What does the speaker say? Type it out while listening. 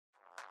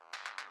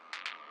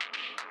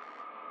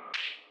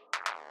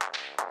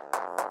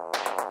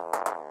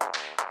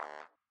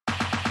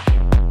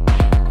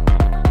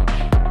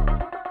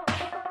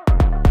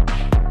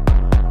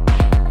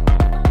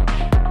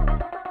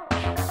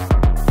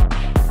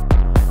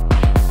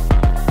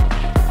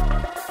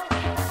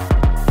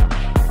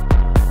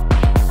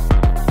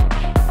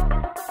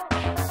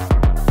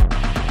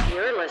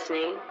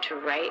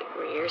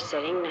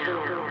sitting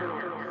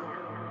now.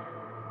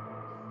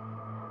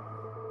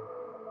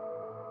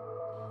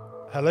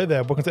 Hello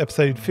there, welcome to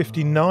episode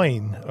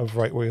 59 of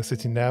Right Where You're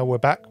Sitting Now. We're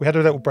back. We had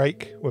a little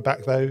break. We're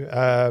back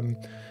though.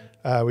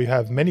 We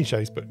have many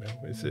shows booked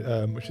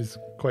now, which is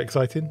quite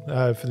exciting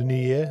for the new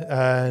year.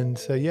 And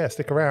so, yeah,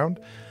 stick around.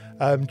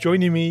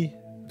 Joining me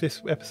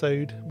this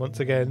episode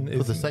once again is...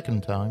 For the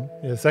second time.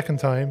 Yeah, the second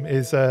time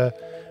is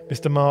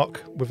Mr.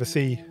 Mark with a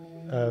C,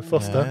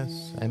 Foster.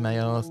 Yes,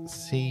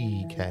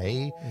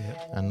 M-A-R-C-K.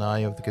 Yeah. And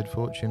I have the good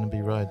fortune to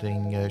be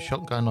riding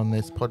shotgun on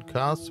this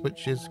podcast,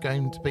 which is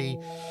going to be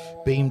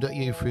beamed at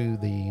you through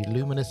the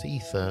luminous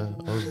ether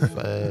of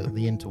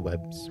the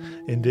interwebs.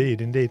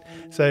 Indeed.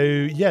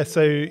 So,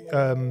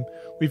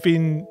 we've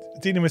been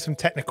dealing with some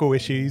technical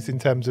issues in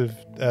terms of,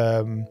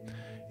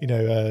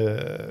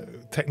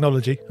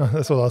 technology.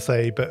 That's all I'll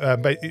say.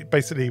 But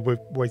basically, we're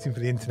waiting for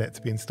the internet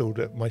to be installed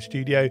at my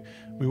studio.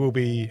 We will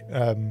be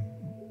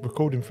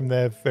recording from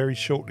there very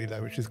shortly,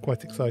 though, which is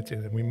quite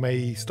exciting. And we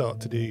may start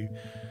to do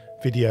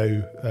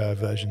video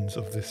versions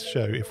of this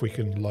show if we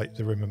can light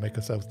the room and make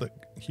ourselves look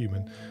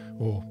human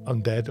or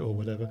undead or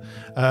whatever.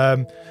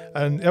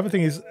 And the other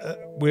thing is,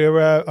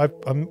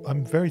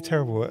 I'm very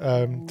terrible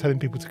at telling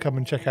people to come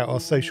and check out our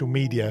social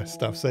media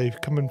stuff. So if you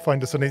come and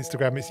find us on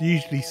Instagram, it's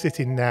usually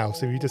Sitting Now.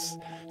 So if you just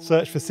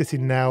search for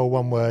Sitting Now,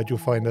 one word, you'll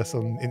find us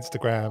on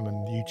Instagram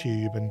and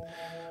YouTube and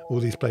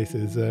all these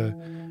places.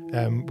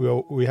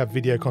 We have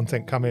video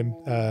content coming.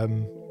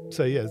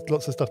 So yeah, there's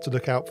lots of stuff to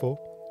look out for.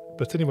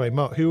 But anyway,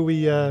 Mark,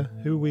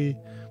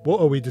 what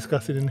are we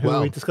discussing and who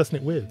are we discussing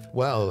it with?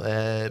 Well,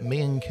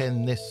 me and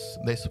Ken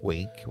this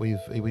week, we've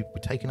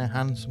taken a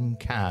handsome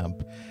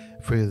cab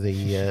through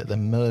the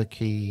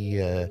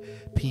murky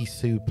pea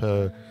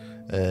super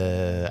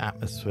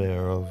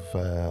atmosphere of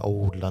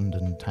old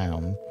London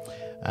town.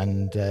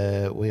 And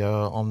we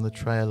are on the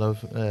trail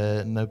of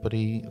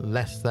nobody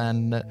less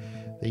than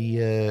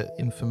the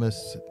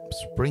infamous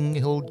Spring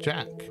Hill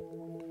Jack.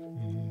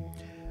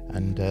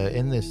 And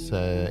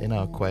in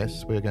our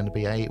quest, we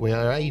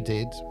are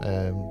aided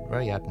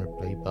very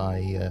admirably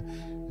by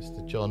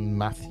Mr. John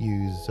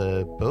Mathews'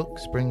 book,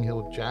 Spring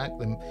Hill Jack,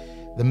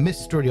 the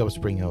mystery of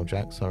Spring Hill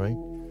Jack.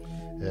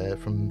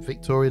 From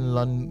Victorian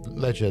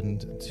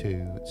legend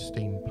to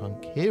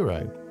steampunk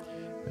hero,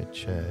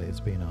 which has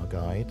been our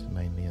guide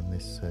mainly in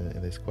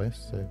this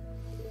quest. So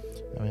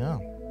there we are.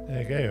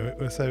 There you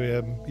go.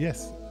 So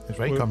yes. It's a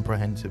very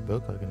comprehensive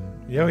book.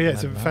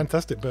 It's a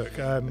fantastic book.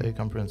 Very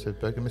comprehensive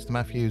book. And Mr.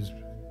 Mathews,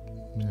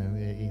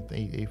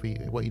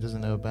 what he doesn't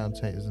know about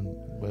it isn't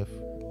worth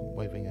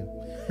waving a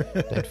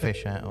dead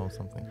fish at or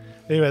something.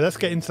 Anyway, let's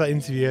get into that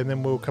interview and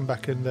then we'll come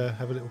back and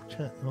have a little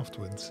chat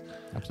afterwards.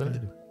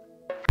 Absolutely.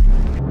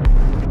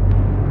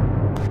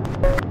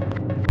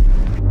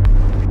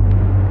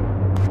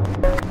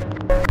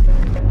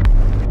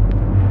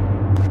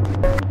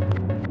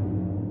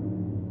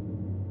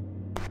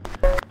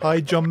 Hi,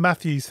 John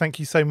Mathews. Thank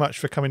you so much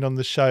for coming on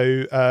the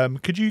show.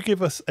 Could you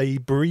give us a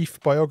brief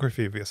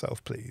biography of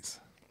yourself, please?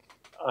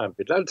 I'd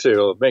be glad to.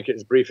 I'll make it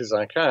as brief as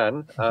I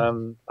can.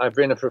 I've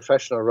been a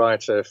professional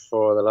writer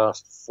for the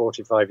last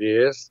 45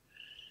 years.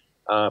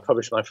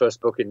 Published my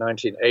first book in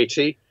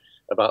 1980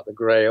 about the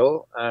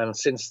Grail, and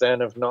since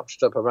then I've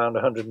notched up around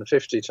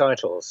 150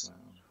 titles.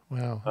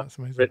 Wow, that's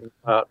amazing. I've written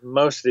about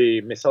mostly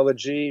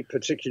mythology,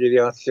 particularly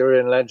the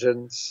Arthurian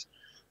legends,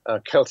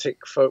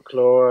 Celtic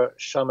folklore,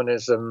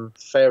 shamanism,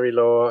 fairy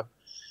lore,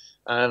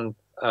 and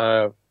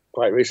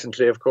quite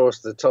recently, of course,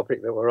 the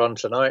topic that we're on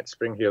tonight,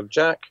 Spring Hill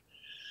Jack.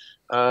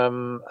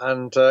 So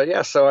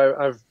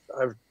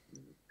I've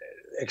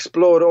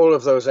explored all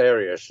of those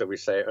areas, shall we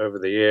say, over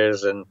the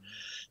years, and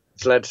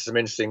it's led to some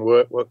interesting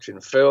worked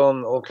in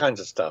film, all kinds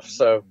of stuff.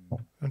 So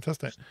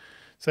fantastic.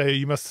 So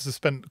you must have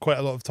spent quite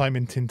a lot of time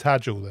in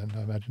Tintagel then,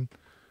 I imagine.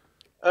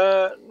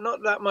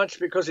 Not that much,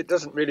 because it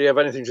doesn't really have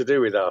anything to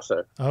do with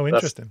Arthur. Oh,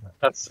 interesting.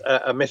 That's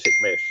a mythic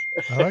myth.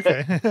 Oh,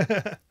 okay.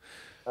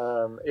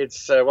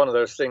 It's one of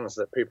those things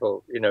that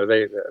people,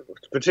 they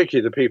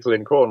particularly the people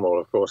in Cornwall,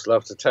 of course,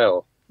 love to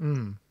tell.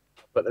 Mm.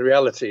 But the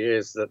reality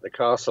is that the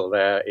castle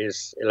there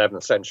is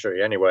 11th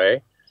century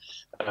anyway,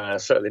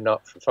 certainly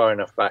not far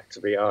enough back to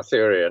be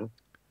Arthurian.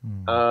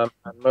 And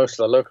most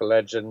of the local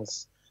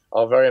legends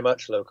are very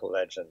much local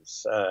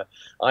legends.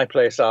 I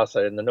place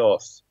Arthur in the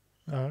north.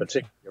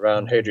 Particularly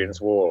around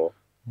Hadrian's Wall.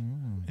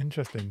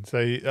 Interesting. So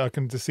I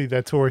can just see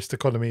their tourist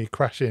economy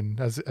crashing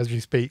as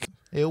you speak.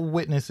 It all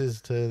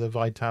witnesses to the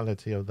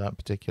vitality of that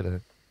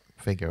particular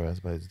figure, I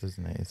suppose,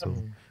 doesn't it? It's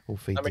all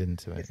feeds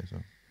into it as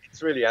well.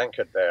 It's really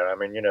anchored there. I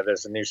mean,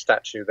 there's a new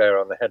statue there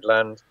on the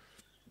headland,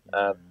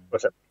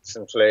 put up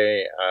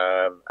recently,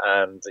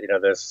 and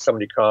there's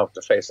somebody carved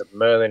the face of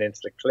Merlin into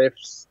the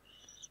cliffs.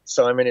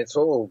 So I mean, it's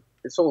all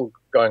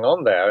going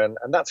on there, and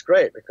that's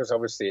great, because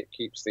obviously it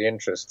keeps the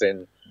interest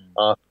in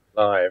art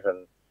alive,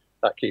 and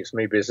that keeps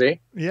me busy.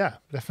 Yeah,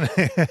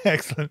 definitely.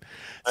 Excellent.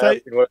 So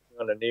I've been working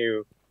on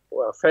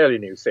a fairly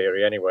new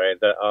theory anyway,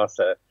 that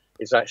Arthur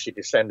is actually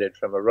descended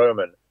from a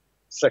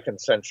 2nd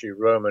century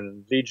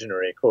Roman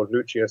legionary called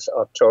Lucius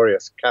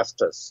Artorius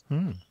Castus.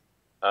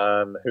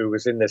 who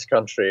was in this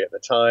country at the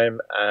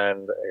time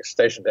and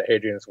stationed at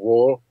Hadrian's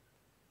Wall.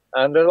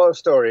 And there are a lot of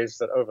stories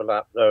that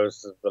overlap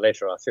those of the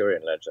later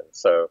Arthurian legends.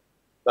 So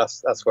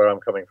that's where I'm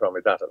coming from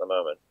with that at the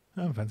moment.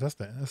 Oh,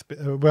 fantastic.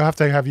 We'll have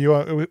to have you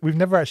on. We've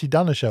never actually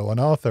done a show on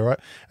Arthur, right?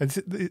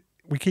 And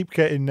we keep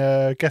getting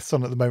guests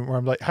on at the moment where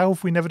I'm like, how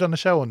have we never done a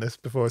show on this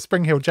before?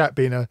 Spring Hill Jack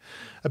being a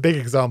big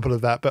example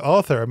of that. But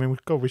Arthur, I mean,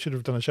 God, we should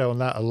have done a show on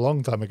that a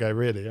long time ago,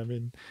 really. I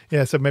mean,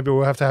 yeah, so maybe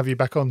we'll have to have you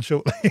back on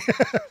shortly.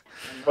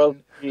 Well,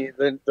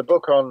 the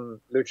book on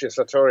Lucius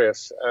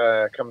Sartorius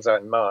comes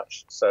out in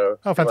March. So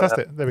oh,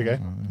 fantastic. There we go.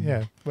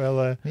 Yeah.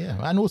 Well, yeah.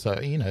 And also,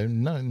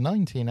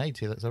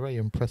 1980, that's a very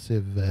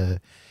impressive,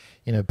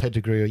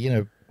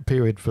 pedigree,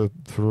 period for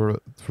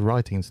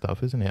writing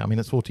stuff, isn't it? I mean,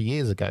 it's 40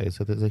 years ago,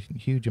 so there's a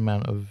huge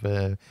amount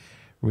of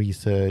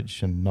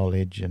research and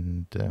knowledge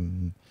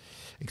and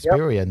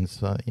experience.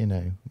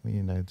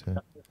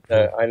 Yep.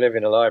 I live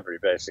in a library,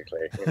 basically.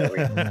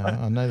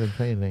 I know the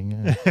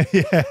feeling.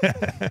 Yeah.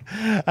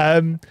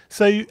 Yeah.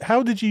 So,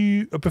 how did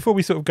you? Before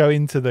we sort of go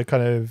into the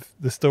kind of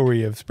the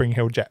story of Spring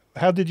Hill Jack,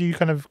 how did you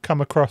kind of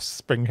come across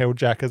Spring Hill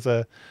Jack as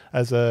a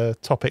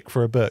topic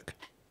for a book?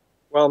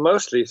 Well,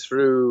 mostly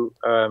through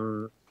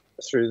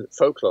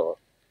folklore,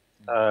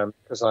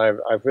 because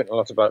I've written a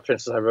lot about. For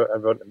instance, I've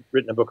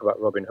written a book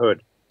about Robin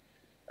Hood,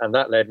 and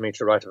that led me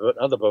to write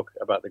another book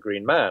about the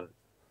Green Man.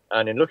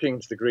 And in looking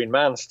into the Green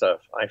Man stuff,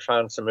 I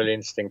found some really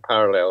interesting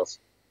parallels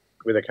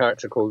with a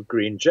character called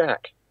Green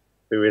Jack,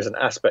 who is an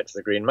aspect of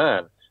the Green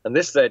Man. And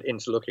this led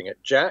into looking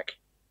at Jack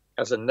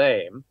as a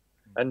name,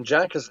 and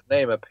Jack as a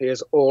name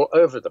appears all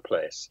over the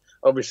place.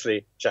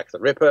 Obviously, Jack the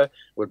Ripper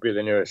would be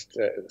the nearest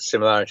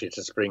similarity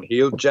to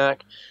Spring-Heeled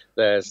Jack.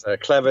 There's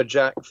Clever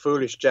Jack,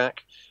 Foolish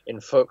Jack.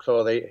 In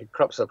folklore, it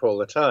crops up all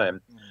the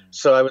time.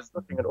 So I was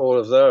looking at all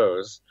of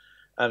those,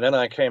 and then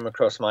I came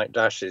across Mike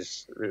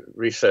Dash's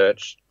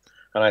research,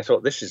 and I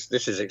thought, this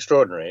is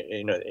extraordinary.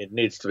 It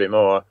needs to be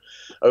more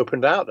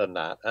opened out than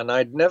that. And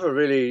I'd never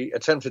really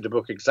attempted a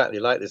book exactly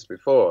like this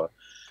before.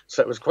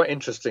 So it was quite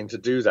interesting to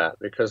do that,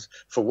 because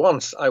for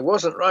once I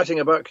wasn't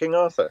writing about King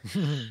Arthur,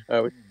 which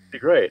would be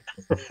great.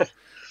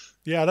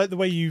 Yeah, I like the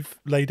way you've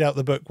laid out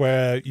the book,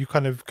 where you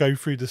kind of go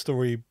through the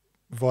story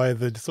via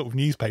the sort of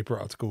newspaper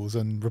articles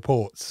and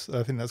reports.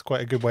 I think that's quite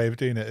a good way of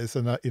doing it.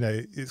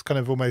 It's kind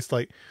of almost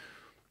like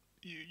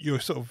you're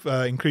sort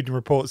of including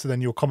reports and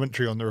then your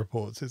commentary on the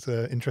reports. It's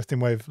an interesting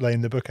way of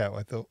laying the book out,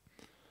 I thought.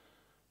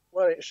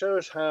 Well, it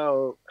shows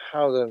how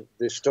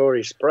the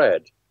story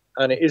spread,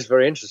 and it is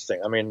very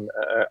interesting. I mean,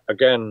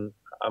 again,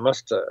 I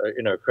must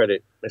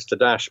credit Mr.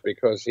 Dash,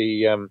 because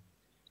he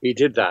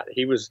did that.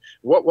 He was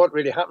what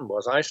really happened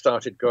was I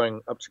started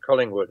going up to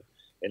Collingwood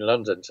in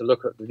London to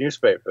look at the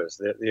newspapers,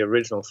 the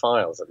original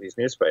files of these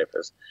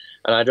newspapers,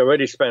 and I'd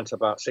already spent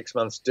about 6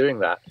 months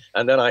doing that,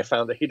 and then I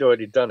found that he'd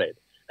already done it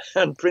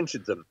and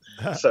printed them.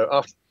 So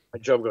after my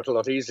job got a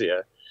lot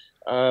easier.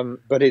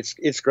 But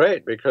it's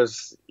great,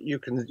 because you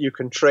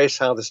can trace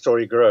how the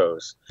story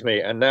grows.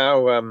 And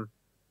now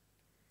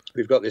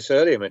we've got this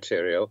earlier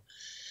material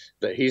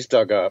that he's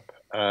dug up.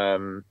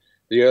 The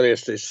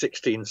earliest is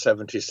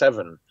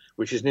 1677,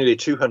 which is nearly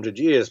 200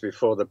 years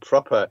before the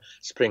proper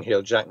Spring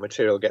Hill Jack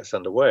material gets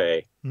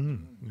underway.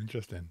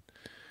 Interesting.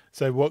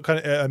 So what kind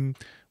of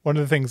one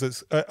of the things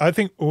that's I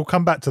think we'll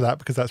come back to that,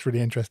 because that's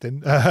really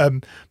interesting.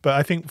 But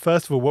I think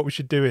first of all, what we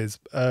should do is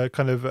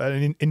kind of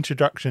an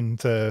introduction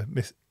to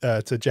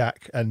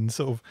Jack, and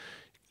sort of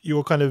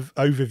your kind of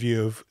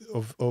overview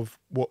of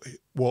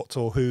what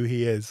or who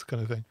he is,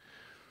 kind of thing.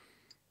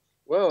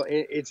 Well,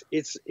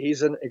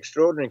 he's an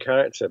extraordinary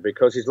character,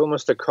 because he's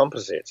almost a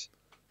composite.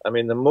 I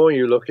mean, the more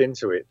you look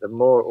into it, the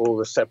more all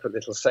the separate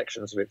little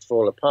sections of it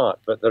fall apart.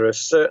 But there are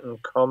certain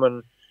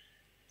common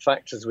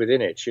factors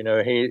within it.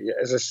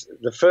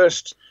 The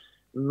first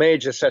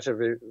major set of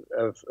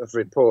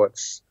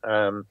reports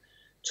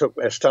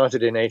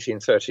started in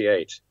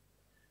 1838,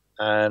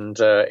 and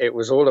it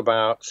was all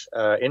about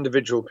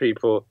individual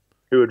people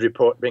who would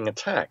report being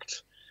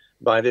attacked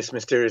by this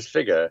mysterious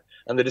figure,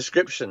 and the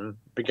description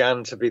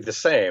began to be the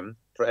same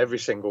for every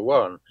single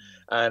one.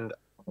 And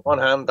on one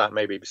hand, that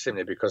may be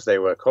simply because they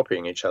were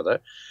copying each other,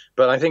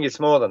 but I think it's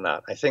more than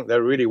that. I think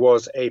there really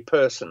was a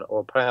person,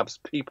 or perhaps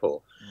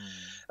people,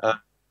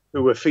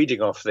 who were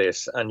feeding off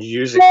this and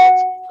using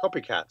it,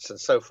 copycats and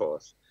so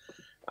forth.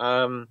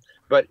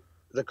 But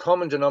the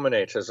common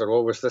denominators are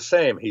always the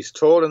same. He's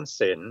tall and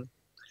thin.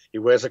 He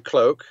wears a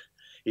cloak.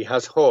 He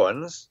has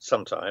horns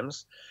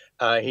sometimes.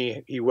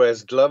 He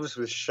wears gloves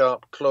with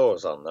sharp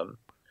claws on them.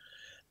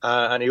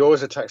 And he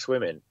always attacks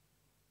women.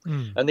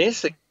 And the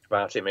interesting thing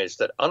about him is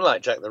that,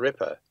 unlike Jack the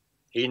Ripper,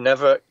 he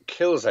never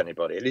kills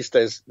anybody. At least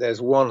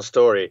there's one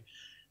story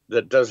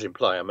that does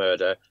imply a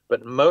murder,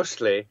 but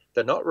mostly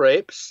they're not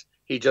rapes.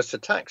 He just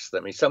attacks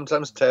them. He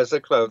sometimes tears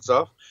their clothes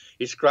off.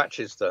 He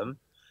scratches them,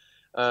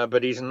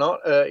 but he's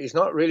not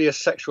really a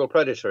sexual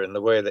predator in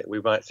the way that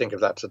we might think of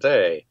that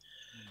today.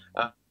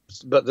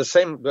 But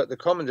the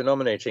common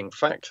denominating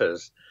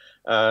factors.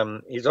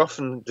 He's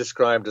often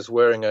described as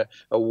wearing a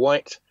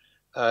white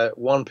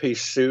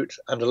one-piece suit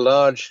and a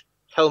large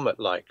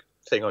helmet-like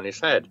thing on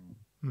his head.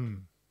 Hmm.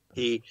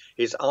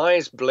 His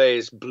eyes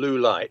blaze blue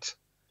light,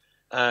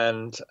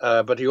 and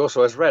but he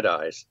also has red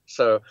eyes.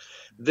 So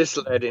this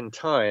led in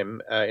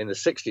time, in the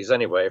 60s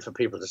anyway, for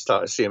people to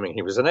start assuming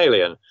he was an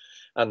alien,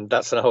 and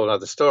that's a whole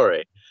other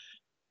story.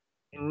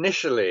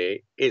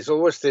 Initially, it's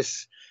always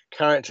this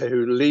character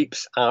who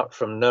leaps out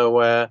from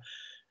nowhere,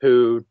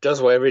 who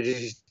does whatever it is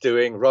he's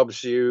doing,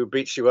 robs you,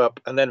 beats you up,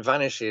 and then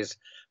vanishes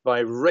by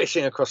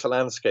racing across a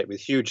landscape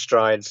with huge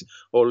strides,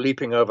 or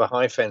leaping over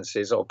high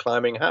fences, or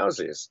climbing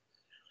houses.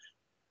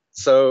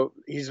 So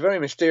he's very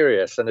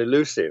mysterious and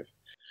elusive,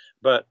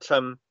 but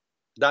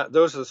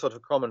those are the sort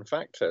of common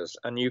factors,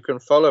 and you can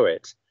follow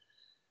it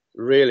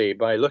really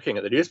by looking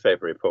at the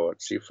newspaper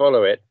reports. You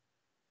follow it.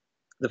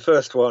 The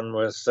first one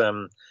was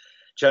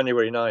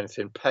January 9th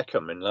in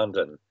Peckham in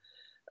London,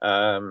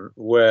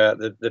 where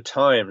the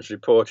Times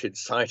reported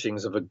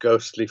sightings of a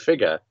ghostly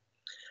figure,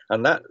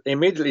 and that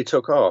immediately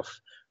took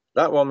off.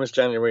 That one was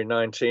January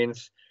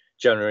 19th.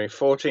 January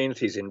 14th,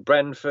 he's in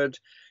Brentford.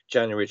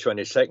 January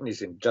 22nd,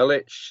 he's in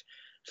Dulwich.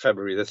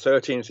 February the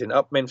 13th in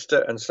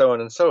Upminster, and so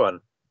on and so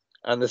on.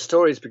 And the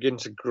stories begin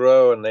to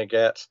grow, and they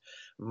get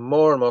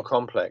more and more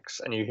complex,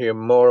 and you hear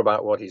more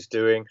about what he's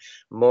doing,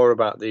 more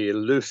about the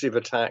elusive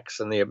attacks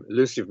and the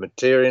elusive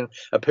material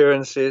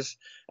appearances,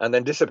 and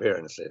then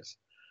disappearances.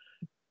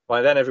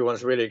 By then,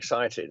 everyone's really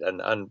excited,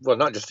 and well,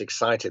 not just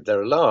excited,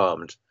 they're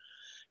alarmed.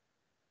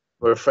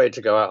 We're afraid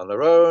to go out on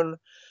their own,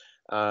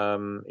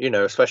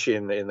 especially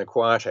in the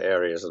quieter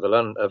areas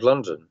of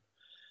London.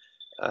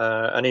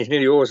 And he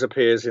nearly always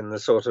appears in the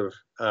sort of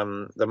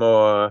the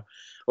more,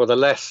 or the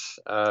less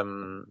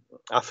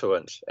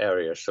affluent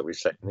areas, shall we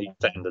say, in the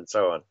East End and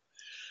so on.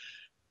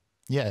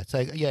 Yeah, so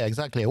yeah,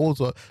 exactly.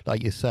 Also,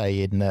 like you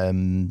say,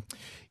 in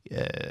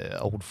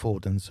Old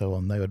Ford and so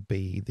on, there would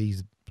be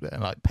these,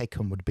 like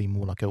Peckham would be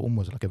more like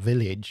almost like a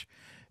village,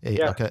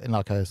 like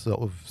a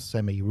sort of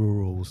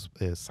semi-rural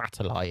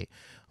satellite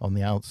on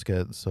the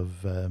outskirts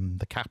of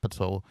the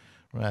capital.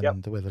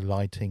 And where the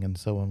lighting and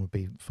so on would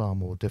be far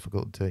more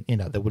difficult to,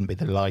 there wouldn't be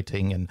the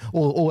lighting and,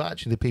 or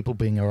actually the people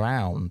being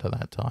around at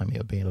that time. It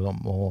would be a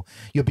lot more,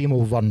 you'd be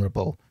more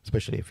vulnerable,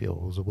 especially if you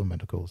was a woman,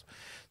 of course.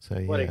 So,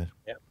 yeah.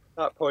 At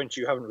that point,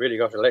 you haven't really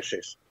got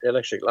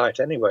electric light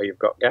anyway, you've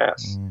got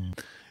gas.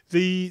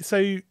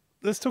 So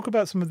let's talk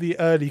about some of the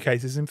early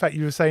cases. In fact,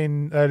 you were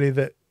saying earlier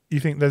that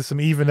you think there's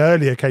some even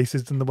earlier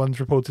cases than the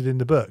ones reported in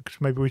the book.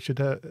 Maybe we should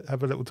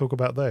have a little talk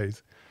about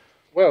those.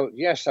 Well,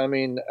 yes. I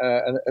mean,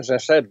 as I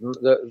said,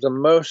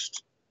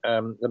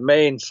 the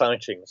main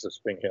sightings of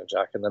Spring Heel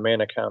Jack and the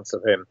main accounts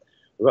of him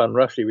run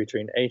roughly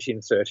between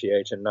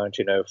 1838 and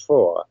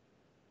 1904.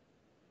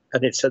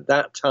 And it's at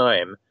that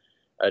time,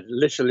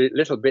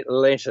 little bit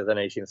later than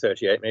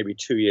 1838, maybe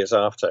 2 years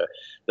after,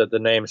 that the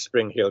name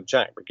Spring Heel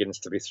Jack begins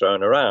to be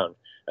thrown around.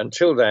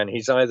 Until then,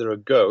 he's either a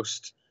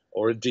ghost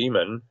or a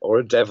demon or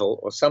a devil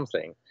or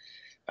something.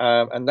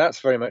 And that's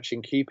very much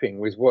in keeping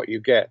with what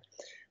you get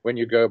when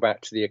you go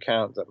back to the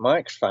account that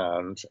Mike's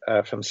found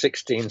from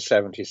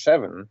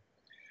 1677,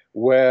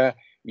 where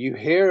you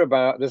hear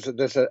about,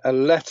 there's a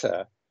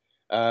letter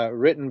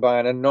written by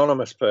an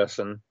anonymous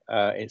person,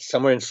 it's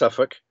somewhere in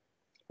Suffolk,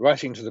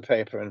 writing to the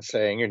paper and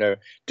saying,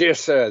 dear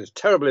sir, there's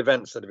terrible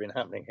events that have been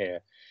happening here.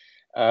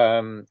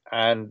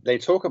 And they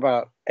talk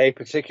about a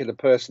particular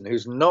person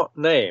who's not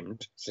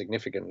named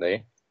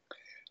significantly,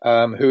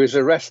 who is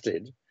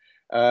arrested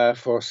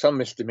for some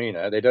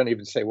misdemeanor. They don't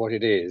even say what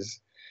it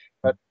is,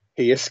 but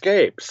he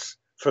escapes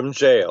from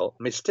jail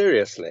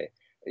mysteriously,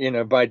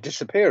 by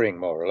disappearing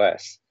more or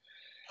less.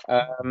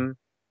 And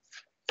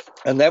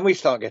then we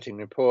start getting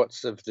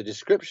reports of the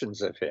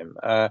descriptions of him.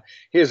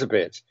 Here's a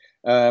bit.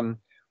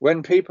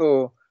 When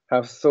people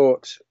have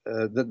thought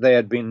that they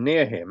had been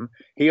near him,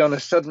 he on a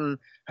sudden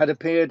had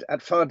appeared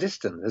at far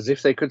distance, as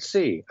if they could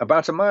see,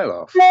 about a mile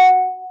off.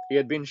 He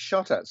had been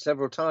shot at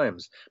several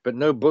times, but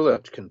no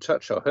bullet can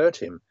touch or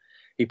hurt him.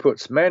 He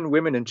puts men,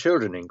 women, and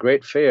children in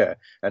great fear,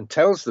 and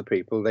tells the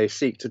people they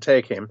seek to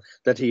take him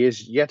that he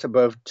is yet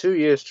above 2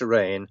 years to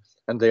reign,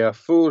 and they are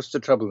fools to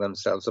trouble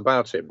themselves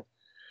about him.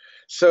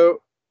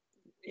 So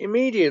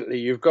immediately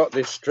you've got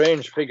this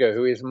strange figure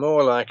who is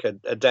more like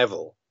a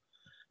devil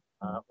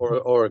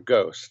or a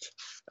ghost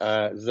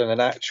than an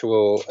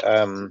actual,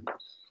 an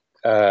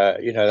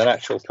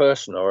actual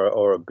person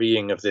or a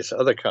being of this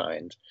other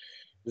kind.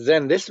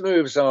 Then this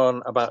moves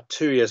on. About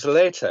 2 years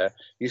later,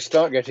 you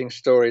start getting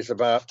stories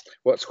about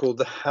what's called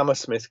the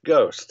Hammersmith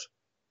ghost.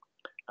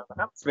 And the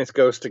Hammersmith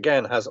ghost,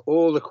 again, has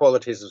all the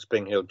qualities of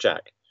Spring Heel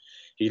Jack.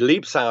 He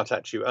leaps out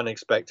at you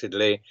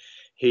unexpectedly.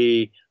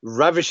 He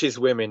ravishes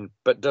women,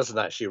 but doesn't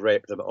actually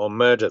rape them or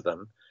murder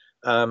them.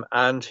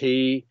 And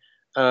he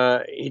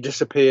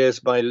disappears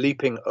by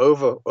leaping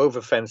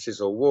over fences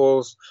or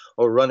walls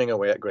or running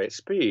away at great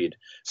speed.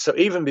 So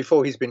even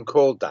before he's been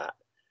called that,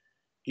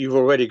 you've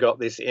already got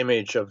this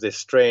image of this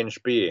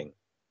strange being.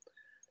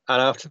 And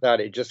after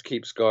that, it just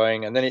keeps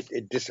going. And then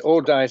it just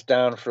all dies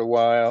down for a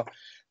while.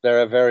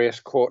 There are various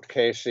court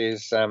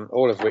cases,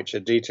 all of which are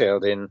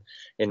detailed in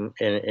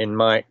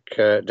Mike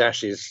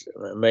Dash's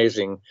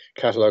amazing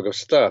catalogue of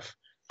stuff.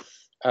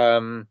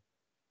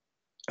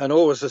 and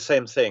always the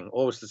same thing,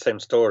 always the same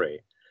story.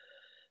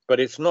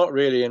 But it's not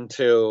really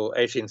until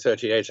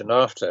 1838 and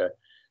after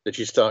that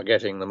you start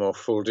getting the more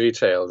full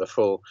detail, the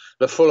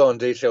full-on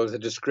detail, the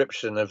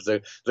description of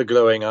the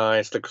glowing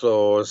eyes, the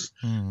claws,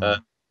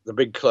 the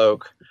big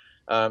cloak.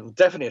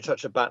 Definitely a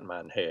touch of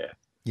Batman here.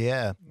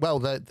 Yeah,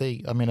 well, I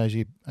mean, as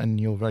you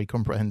and your very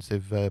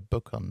comprehensive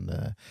book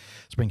on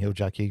Spring Hill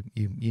Jack,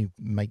 you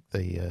make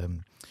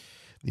the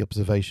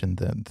observation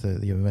that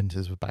the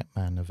inventors of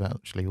Batman have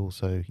actually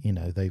also, you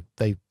know, they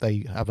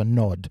have a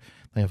nod.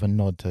 They have a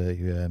nod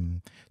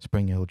to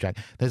Spring Hill Jack.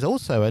 There's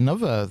also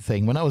another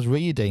thing when I was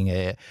reading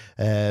it,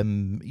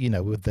 you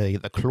know, with the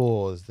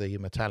claws, the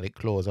metallic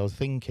claws. I was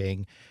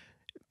thinking,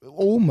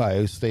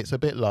 almost it's a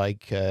bit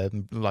like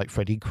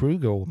Freddy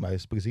Krueger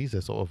almost, because he's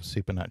a sort of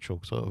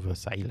supernatural sort of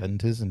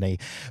assailant, isn't he?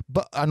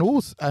 But and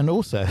also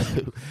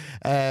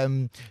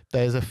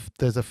there's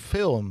a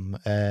film,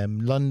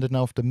 London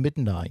After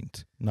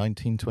Midnight,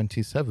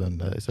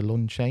 1927. It's a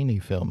Lon Chaney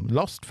film,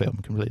 lost film,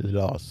 completely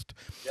lost.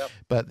 Yep.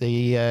 But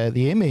the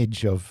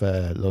image of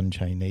Lon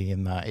Chaney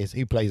in that is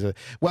he plays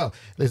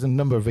there's a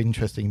number of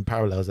interesting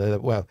parallels there.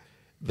 Well,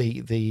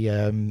 he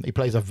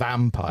plays a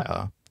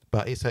vampire.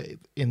 But it's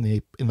in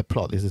the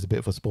plot. This is a bit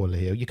of a spoiler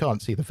here. You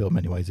can't see the film,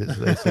 anyways. It's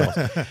lost.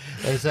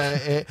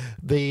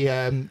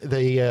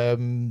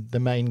 The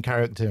main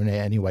character in it,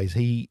 anyways.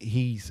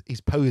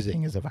 He's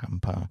posing as a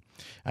vampire,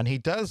 and he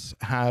does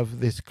have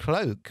this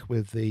cloak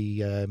with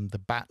the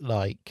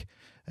bat-like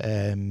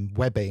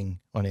webbing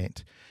on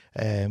it.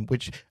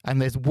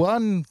 There's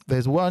one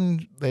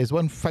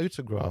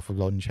photograph of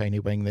Lon Chaney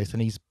wearing this,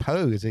 and his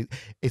pose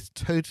it's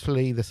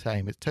totally the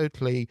same. It's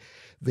totally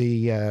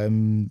the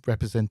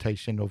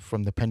representation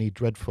from the Penny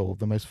Dreadful,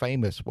 the most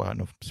famous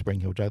one of Spring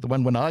Hill Jack. The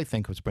one when I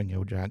think of Spring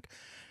Hill Jack,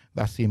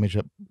 that's the image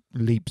that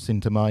leaps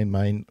into my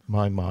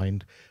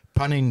mind,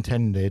 pun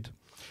intended.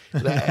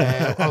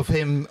 of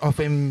him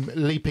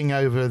leaping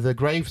over the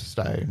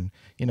gravestone,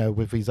 you know,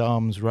 with his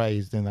arms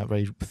raised in that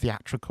very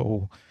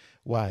theatrical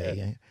way.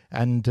 Yeah.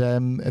 And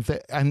in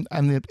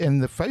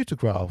the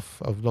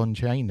photograph of Lon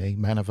Chaney,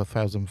 Man of a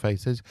Thousand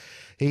Faces,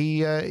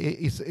 he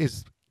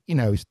is you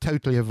know, is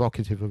totally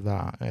evocative of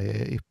that.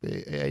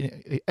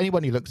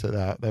 Anyone who looks at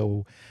that, they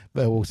will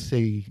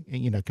see,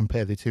 you know,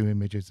 compare the two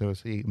images, they'll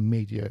see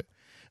immediate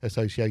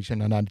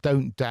association, and I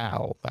don't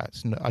doubt I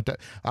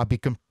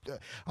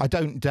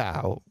don't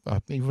doubt,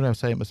 even though I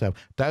say it myself,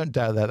 don't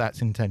doubt that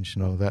that's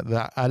intentional.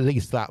 That at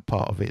least that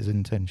part of it is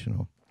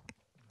intentional.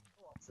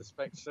 I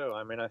suspect so.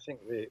 I mean, I think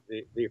the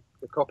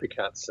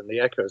copycats and the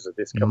echoes of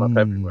this come up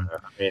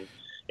everywhere. I mean,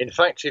 in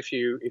fact, if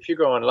you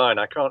go online,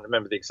 I can't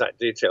remember the exact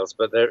details,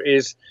 but there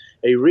is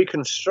a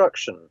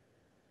reconstruction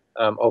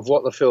of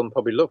what the film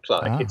probably looked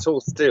like. It's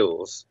all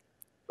stills,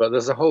 but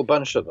there's a whole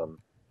bunch of them.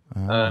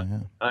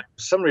 For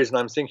some reason,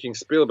 I'm thinking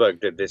Spielberg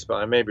did this, but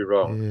I may be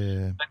wrong.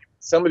 Yeah.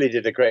 Somebody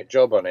did a great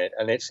job on it,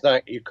 and it's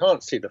like you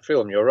can't see the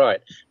film, you're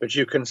right, but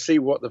you can see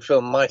what the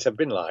film might have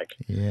been like.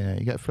 Yeah,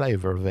 you get a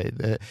flavour of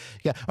it.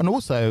 Yeah, and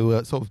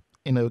also sort of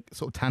in a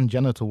sort of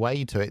tangential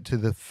way to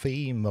the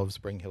theme of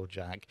Spring Hill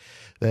Jack.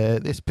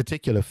 This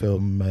particular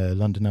film,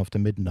 London After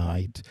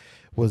Midnight,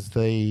 was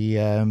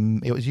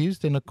it was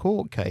used in a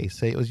court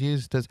case. It was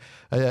used as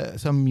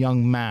some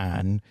young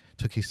man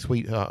took his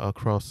sweetheart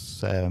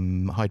across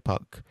Hyde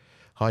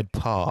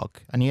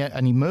Park, and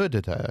he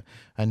murdered her.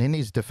 And in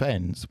his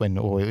defence,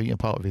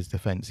 part of his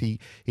defence, he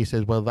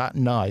said, well, that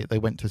night they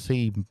went to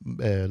see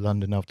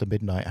London After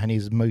Midnight, and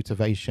his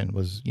motivation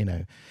was, you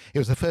know, it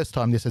was the first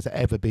time this has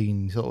ever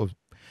been sort of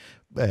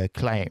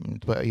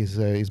claimed, but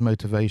his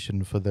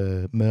motivation for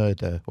the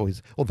murder, or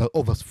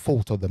the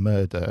fault of the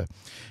murder,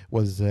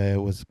 was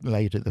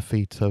laid at the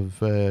feet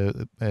of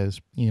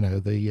you know,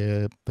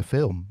 the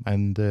film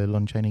and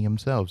Lon Chaney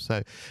himself.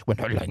 So, well,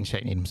 not Lon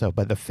Chaney himself,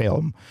 but the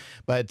film.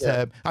 But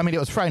yeah. I mean, it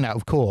was thrown out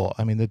of court.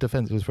 I mean, the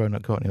defence was thrown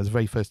out of court, and it was the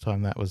very first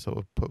time that was sort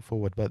of put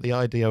forward. But the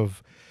idea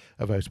of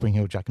Spring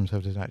Hill Jack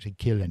himself doesn't actually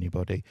kill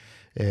anybody.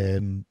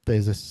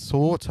 There's a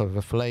sort of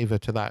a flavour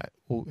to that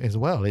as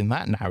well in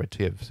that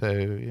narrative. So,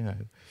 you know.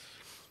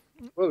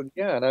 Well,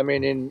 yeah, and I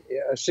mean, in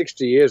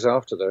 60 years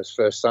after those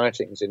first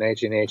sightings in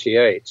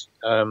 1888,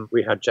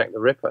 we had Jack the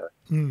Ripper.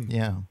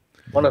 Yeah.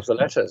 One of the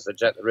letters that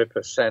Jack the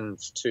Ripper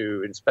sends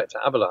to Inspector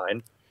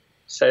Abberline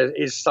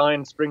is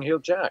signed Spring Hill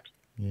Jack.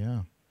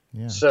 Yeah.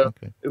 Yeah, so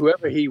exactly.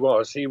 Whoever he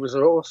was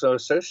also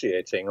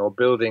associating or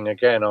building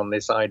again on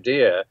this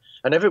idea,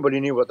 and everybody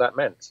knew what that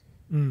meant.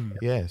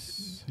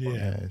 Yes,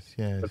 yes.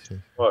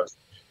 It was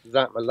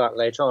that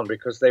late on,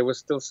 because they were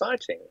still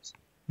sightings.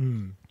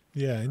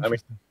 Yeah, interesting. I mean,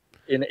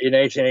 in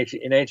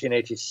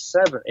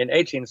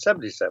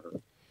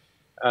 1877,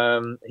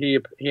 he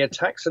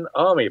attacks an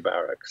army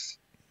barracks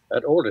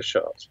at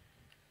Aldershot,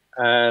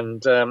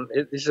 and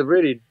it is a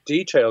really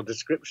detailed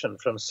description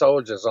from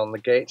soldiers on the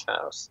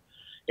gatehouse.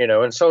 You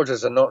know, and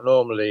soldiers are not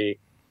normally,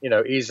 you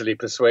know, easily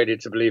persuaded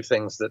to believe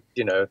things that,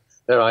 you know,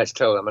 their eyes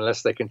tell them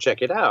unless they can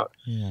check it out.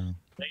 Yeah.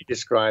 They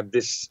describe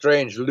this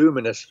strange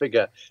luminous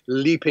figure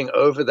leaping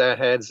over their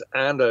heads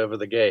and over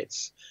the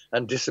gates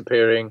and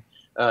disappearing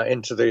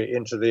into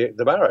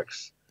the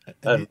barracks.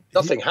 and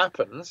nothing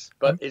happens,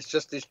 but it's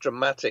just this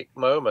dramatic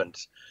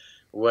moment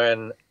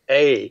when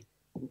a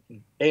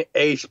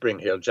Spring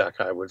Heel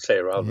Jack, I would say,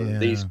 rather than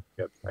the Spring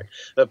Heel Jack,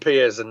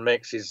 appears and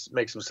makes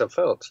himself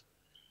felt.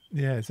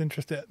 Yeah, it's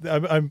interesting.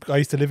 I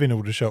used to live in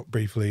Aldershot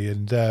briefly,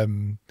 and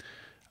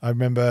I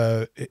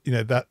remember,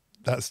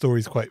 that story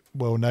is quite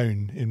well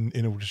known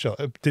in Aldershot.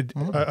 I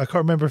can't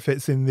remember if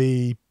it's in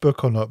the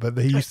book or not, but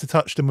he used to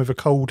touch them with a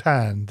cold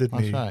hand, didn't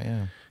he? That's right.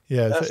 Yeah.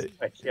 Yeah. That's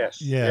right,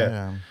 yes.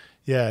 Yeah.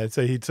 Yeah,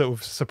 so he'd sort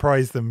of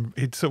surprise them.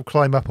 He'd sort of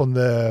climb up on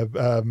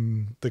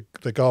the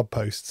guard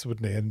posts,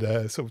 wouldn't he,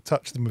 and sort of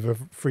touch them with a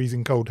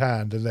freezing cold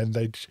hand, and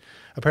then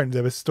apparently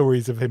there were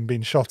stories of him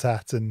being shot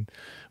at and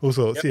all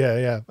sorts.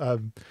 Yep. Yeah.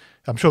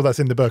 I'm sure that's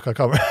in the book. I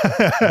can't.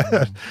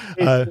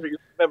 You're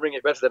remembering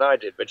it better than I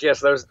did, but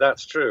yes,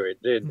 that's true.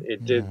 It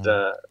did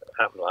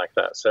happen like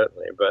that,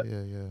 certainly. But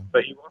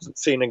he wasn't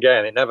seen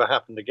again. It never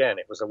happened again.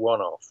 It was a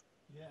one-off.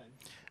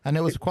 And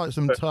it was quite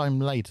some time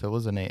later,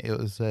 wasn't it? It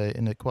was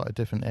in quite a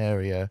different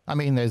area. At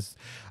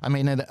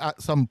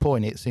some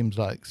point, it seems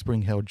like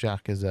Spring Heel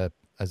Jack I'm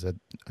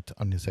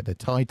going to say the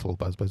title,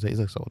 but I suppose it is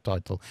a sort of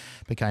title,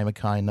 became a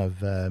kind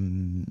of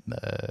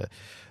a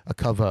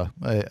cover,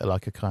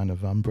 like a kind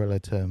of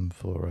umbrella term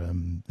for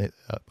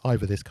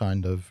either this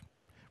kind of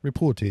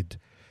reported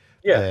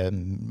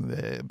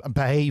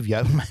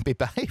behavior. Maybe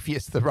behavior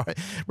is the right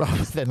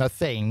rather than a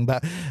thing,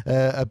 but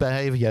a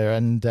behavior.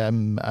 And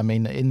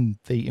in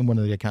one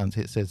of the accounts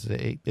it says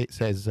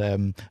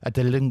a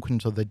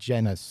delinquent of the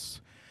genus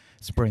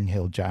Spring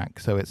Heel Jack.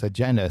 So it's a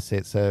genus.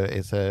 It's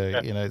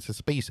a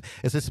species.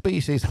 It's a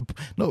species,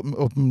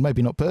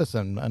 maybe not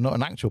person, not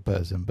an actual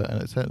person, but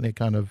it's certainly a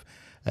kind of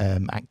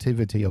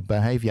activity or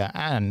behavior.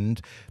 And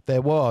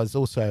there was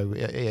also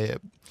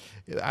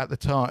at the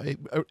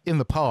time, in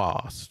the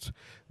past,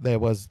 there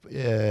was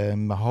a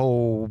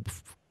whole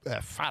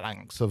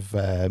phalanx of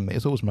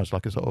it's almost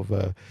like a sort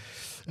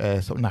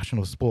of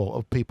national sport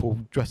of people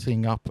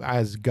dressing up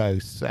as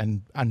ghosts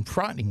and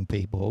frightening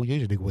people,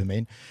 usually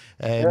women,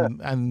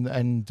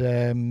 and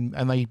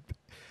they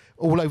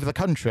all over the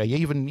country,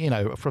 even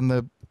from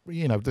the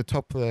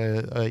top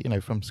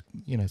from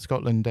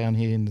Scotland down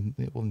here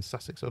in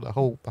Sussex, or the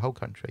whole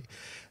country.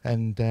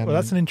 And well,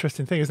 that's an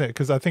interesting thing, isn't it?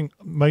 Because I think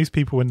most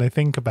people, when they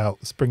think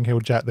about Spring Heel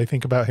Jack, they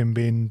think about him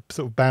being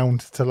sort of bound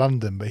to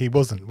London, but he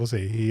wasn't, was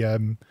he?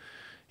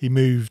 He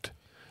moved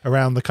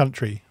around the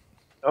country.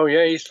 Oh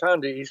yeah, he's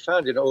found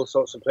in all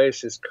sorts of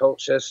places: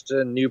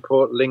 Colchester,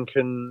 Newport,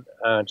 Lincoln,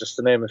 just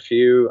to name a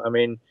few. I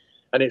mean,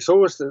 and it's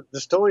always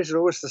the stories are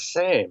always the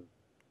same.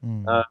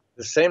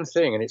 The same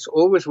thing, and it's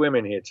always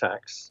women he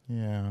attacks.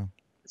 Yeah,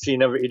 he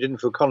didn't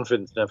feel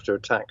confident enough to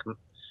attack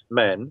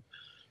men.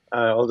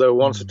 Although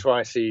once or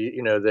twice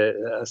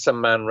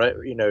some man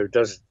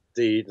does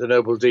the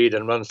noble deed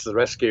and runs to the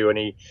rescue, and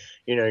he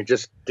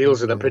just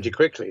deals with them pretty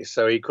quickly.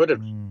 So he could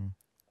have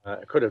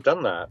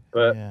done that,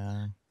 but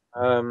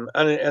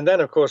and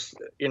then of course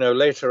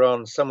later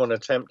on someone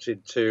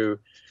attempted to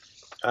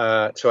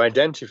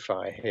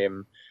identify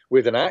him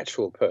with an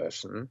actual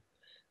person.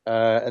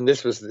 And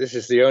this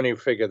is the only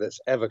figure that's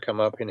ever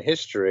come up in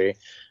history,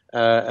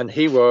 and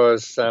he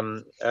was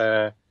I'm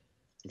trying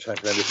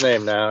to remember his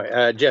name now.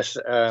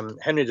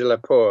 Henry de la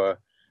Poer,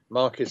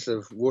 Marquis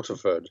of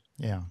Waterford.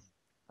 Yeah,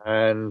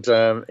 and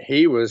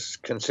he was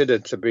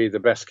considered to be the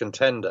best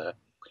contender.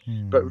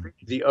 But really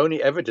the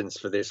only evidence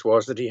for this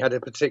was that he had a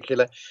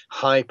particular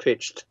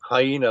high-pitched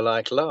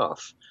hyena-like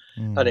laugh.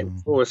 And it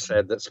was always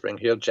said that Spring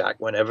Heel Jack,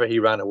 whenever he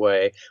ran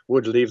away,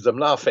 would leave them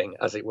laughing,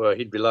 as it were.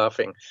 He'd be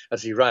laughing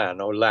as he ran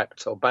or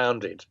leapt or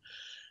bounded.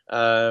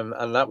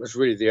 And that was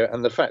really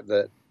the fact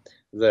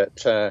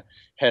that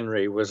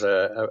Henry was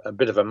a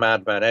bit of a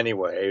madman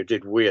anyway, who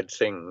did weird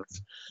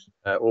things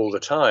all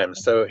the time.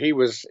 So he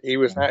was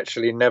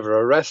actually never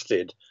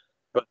arrested.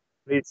 But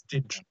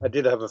I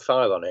did have a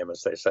file on him,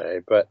 as they say,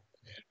 but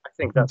I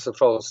think that's a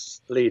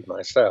false lead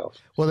myself.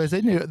 Well, there's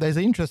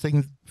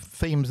interesting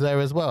themes there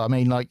as well. I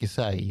mean, like you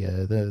say,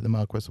 the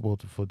Marquis of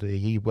Waterford,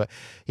 he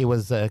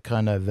was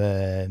kind of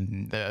a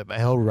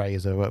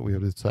hellraiser, what we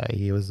would say.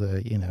 He was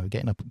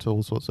getting up to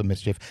all sorts of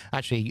mischief.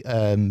 Actually,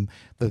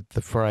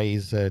 the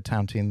phrase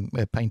painting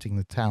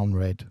the town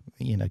red,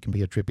 can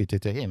be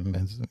attributed to him,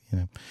 as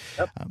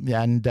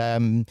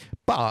Yep.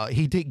 But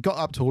he got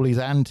up to all his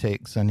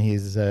antics and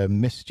his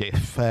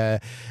mischief.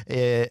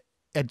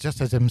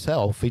 Just as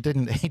himself, he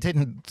didn't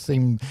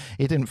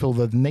feel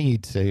the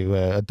need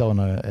to don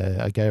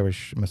a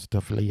garish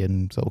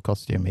Mephistophelian sort of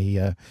costume.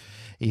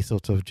 He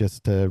sort of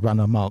just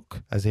ran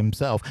amok as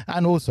himself,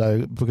 and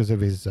also because of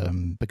his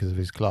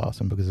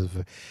class and because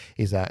of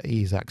his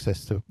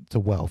access to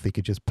wealth, he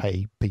could just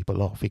pay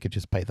people off. He could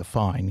just pay the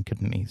fine,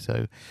 couldn't he?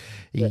 So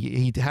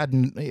he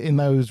hadn't, in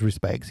those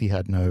respects, he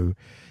had no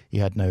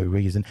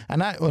reason.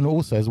 And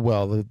also as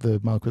well, the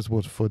Marquis of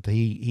Waterford,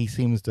 he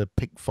seems to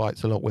pick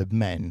fights a lot with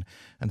men,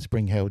 and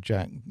Spring Heel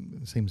Jack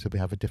seems to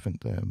have a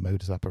different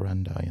modus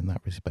operandi in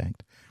that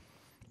respect.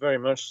 Very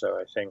much so,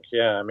 I think.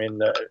 Yeah, I mean,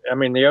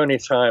 the only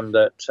time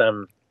that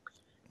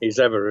he's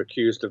ever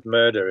accused of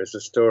murder is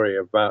a story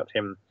about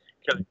him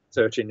killing a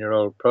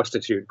 13-year-old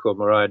prostitute called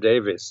Mariah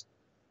Davis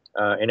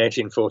in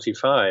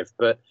 1845.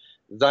 But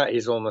that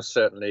is almost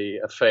certainly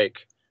a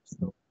fake.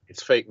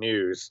 It's fake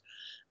news.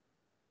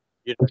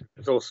 You know,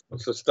 there's all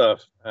sorts of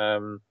stuff.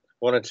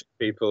 One or two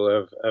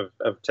people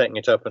have taken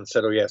it up and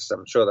said, "Oh yes,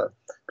 I'm sure that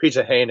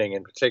Peter Haining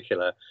in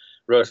particular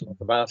wrote a lot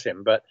about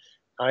him." But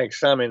I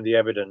examined the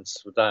evidence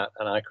for that,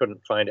 and I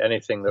couldn't find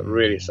anything that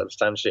really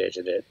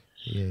substantiated it.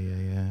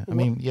 Yeah. I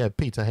mean,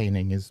 Peter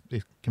Haining it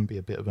can be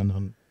a bit of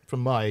from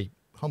my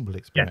humble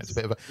experience, a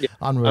bit of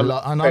an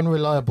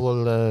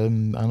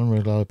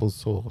unreliable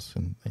source.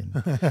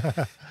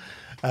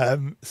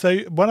 So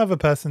one other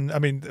person, I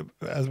mean,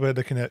 as we're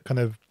looking at kind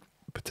of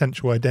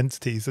potential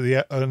identities,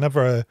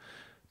 another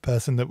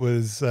person that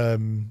was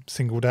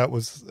singled out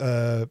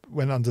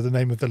went under the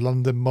name of the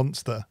London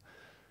Monster.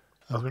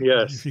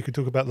 Yes. If you could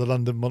talk about the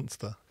London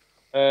Monster.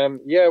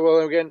 Well,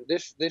 again,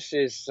 this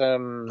is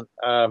a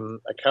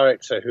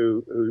character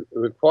who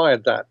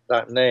acquired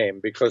that name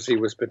because he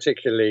was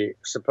particularly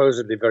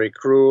supposedly very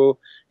cruel.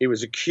 He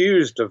was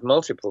accused of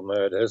multiple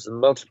murders and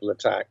multiple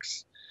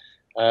attacks.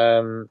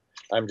 I'm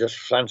just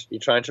frantically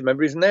trying to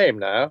remember his name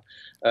now.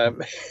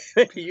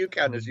 Maybe you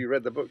can, as you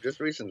read the book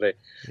just recently.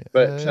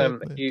 But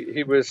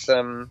he was.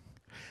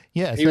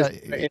 He was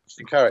an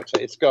interesting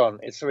character. It's gone.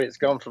 It's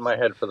gone from my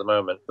head for the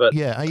moment. But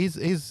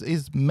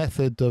his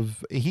method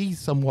of he's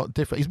somewhat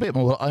different. He's a bit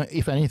more,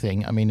 if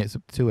anything. I mean, it's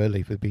too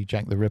early for be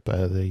Jack the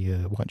Ripper, the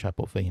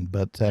Whitechapel Fiend.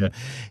 But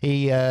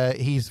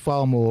he's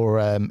far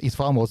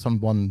more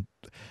someone.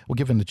 Well,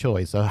 given the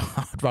choice,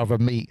 I'd rather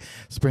meet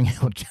Spring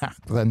Hill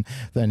Jack than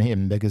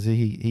him, because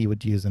he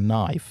would use a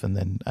knife and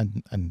then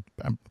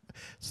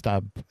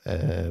stab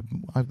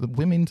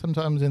women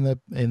sometimes in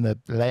the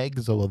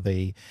legs or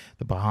the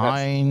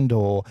behind,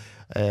 or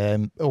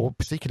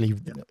particularly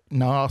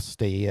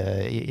nasty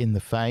in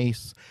the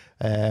face.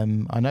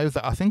 I know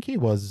that I think he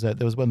was there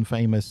was one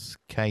famous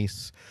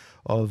case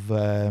of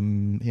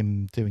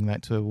him doing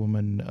that to a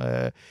woman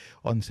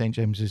on St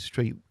James's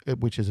Street,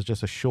 which is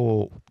just a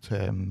short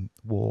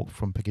walk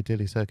from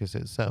Piccadilly Circus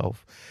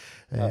itself.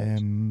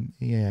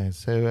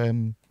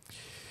 Interesting.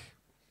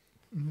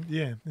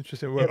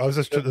 Well, I was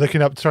just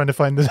looking up, trying to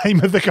find the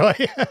name of the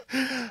guy.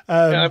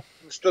 I'm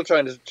still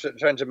trying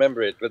to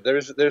remember it, but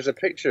there's a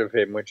picture of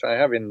him which I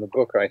have in the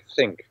book, I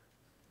think,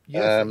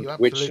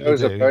 which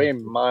shows a very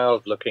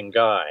mild-looking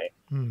guy.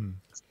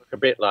 A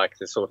bit like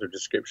the sort of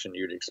description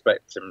you'd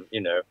expect him,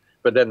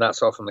 but then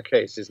that's often the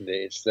case, isn't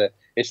it?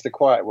 It's the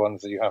quiet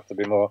ones that you have to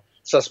be more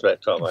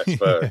suspect of, I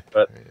suppose.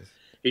 But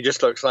he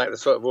just looks like the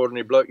sort of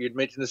ordinary bloke you'd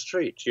meet in the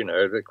street.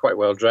 They're quite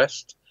well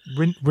dressed.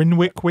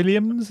 Rinwick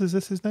Williams, is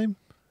this his name?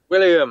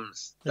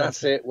 Williams,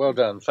 that's it. Well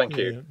done, thank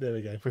you. Yeah, there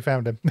we go. We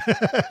found him.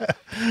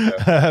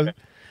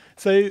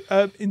 So,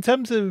 in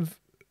terms of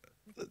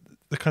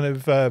the kind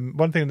of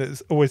one thing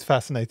that's always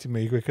fascinated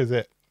me, because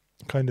it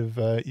kind of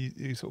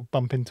you sort of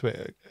bump into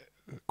it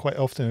quite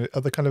often, are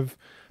the kind of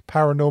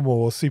paranormal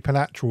or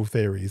supernatural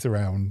theories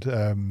around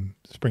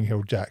Spring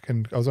Hill Jack,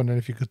 and I was wondering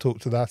if you could talk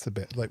to that a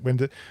bit. Like, when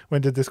did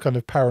this kind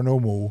of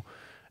paranormal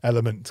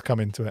element come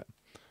into it?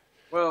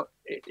 Well,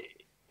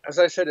 as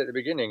I said at the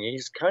beginning,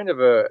 he's kind of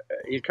a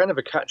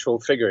catch-all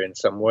figure in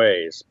some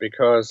ways,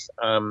 because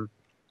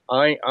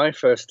I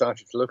first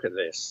started to look at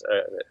this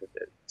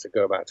to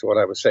go back to what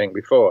I was saying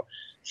before,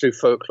 through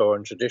folklore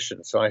and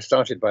tradition. So I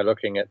started by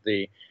looking at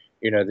the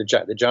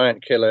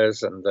giant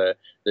killers and the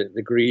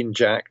green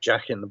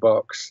Jack in the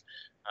box,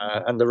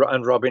 and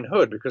Robin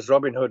Hood, because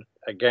Robin Hood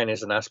again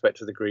is an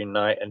aspect of the Green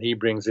Knight, and he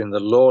brings in the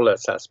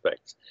lawless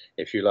aspect,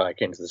 if you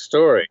like, into the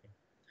story.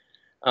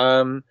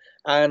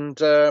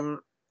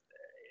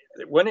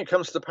 When it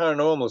comes to the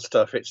paranormal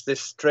stuff, it's this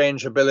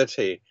strange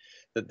ability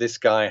that this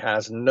guy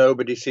has.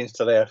 Nobody seems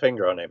to lay a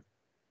finger on him.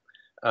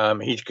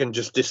 He can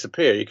just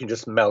disappear. He can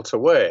just melt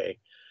away,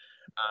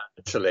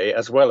 actually,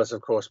 as well as, of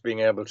course,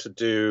 being able to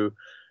do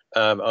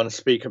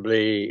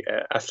unspeakably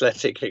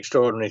athletic,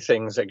 extraordinary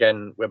things.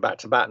 Again, we're back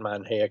to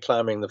Batman here,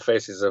 climbing the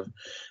faces of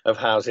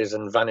houses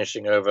and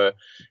vanishing over,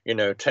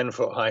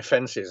 10-foot high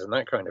fences and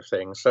that kind of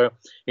thing. So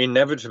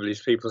inevitably,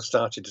 people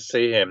started to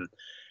see him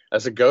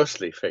as a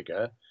ghostly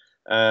figure.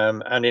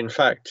 And in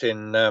fact,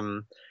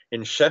 in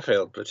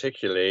Sheffield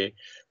particularly,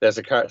 there's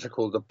a character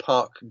called the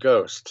Park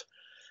Ghost.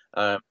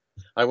 I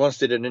once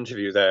did an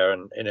interview there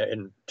in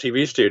a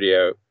TV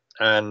studio,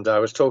 and I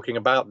was talking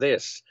about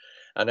this.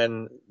 And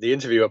then the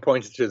interviewer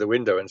pointed through the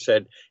window and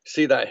said,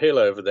 "See that hill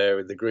over there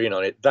with the green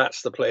on it?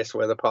 That's the place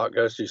where the Park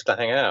Ghost used to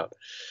hang out."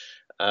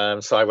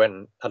 So I went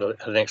and had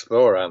an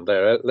explore around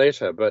there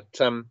later. But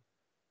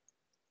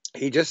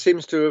he just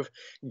seems to have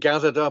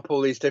gathered up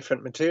all these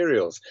different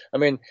materials. I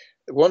mean,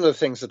 one of the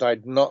things that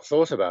I'd not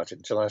thought about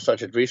until I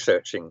started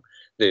researching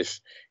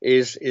this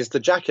is the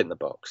Jack in the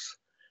Box.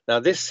 Now,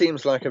 this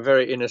seems like a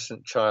very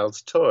innocent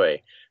child's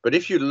toy, but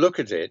if you look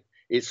at it,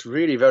 it's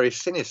really very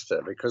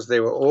sinister, because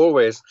they were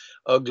always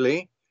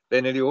ugly.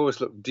 They nearly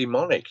always looked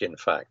demonic, in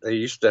fact. They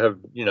used to have,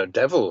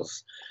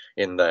 devils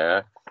in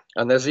there.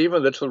 And there's even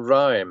a little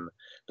rhyme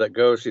that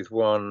goes with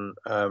one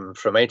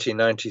from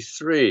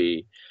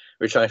 1893,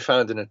 which I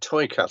found in a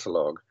toy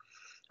catalogue.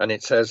 and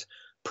it says,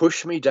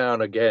 "Push me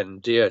down again,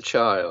 dear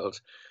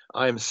child.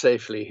 I'm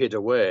safely hid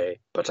away,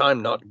 but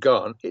I'm not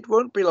gone. It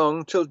won't be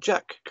long till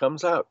Jack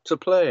comes out to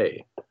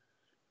play."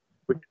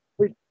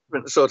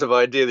 Different sort of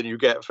idea than you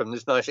get from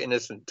this nice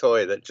innocent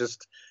toy that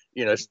just,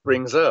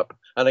 springs up.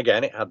 And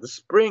again, it had the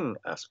spring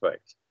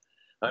aspect.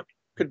 I mean,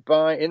 you could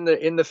buy in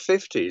the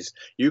 50s,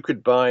 you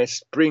could buy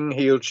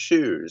spring-heeled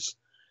shoes,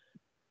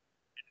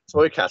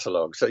 toy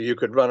catalogue, so you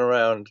could run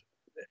around.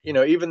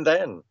 Even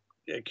then,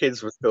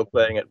 kids were still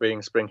playing at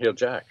being spring-heeled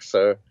Jack.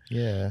 So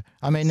yeah,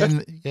 I mean,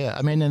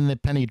 in the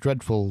Penny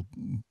Dreadful,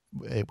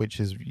 which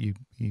is you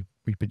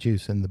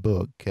reproduce in the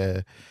book.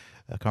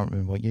 I can't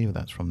remember what year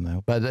that's from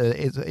now, but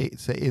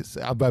it's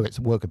although it's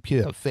a work of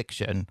pure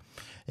fiction,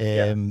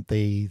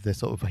 the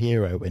sort of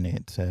hero in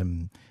it,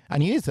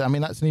 and he is. I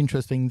mean, that's an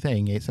interesting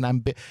thing. It's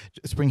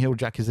Spring-Heeled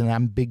Jack is an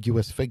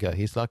ambiguous figure.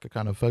 He's like a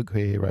kind of folk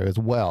hero as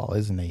well,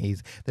 isn't he?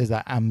 There's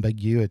that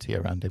ambiguity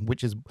around him,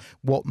 which is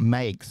what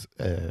makes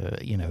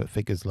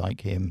figures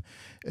like him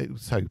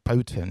so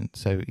potent.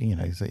 So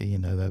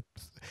the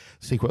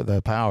secret of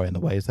their power in a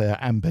way is their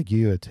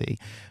ambiguity.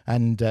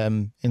 And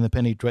in the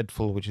Penny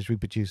Dreadful, which is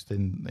reproduced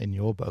in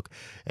your book,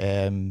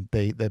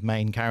 the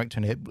main character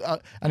in it,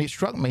 and it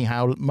struck me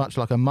how much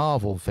like a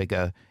Marvel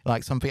figure,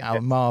 like something out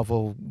of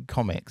Marvel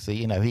comics.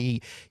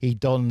 He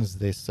dons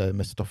this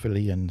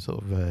Mephistophelian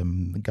sort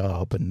of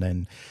garb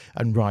and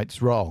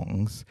rights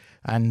wrongs,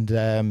 and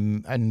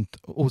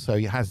also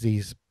he has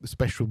these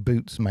special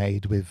boots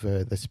made with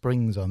the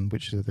springs on,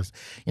 which is this,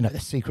 the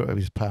secret of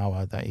his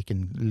power, that he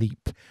can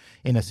leap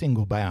in a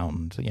single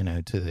bound,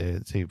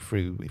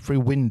 through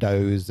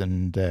windows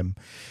and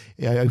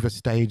over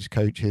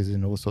stagecoaches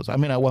and all sorts. I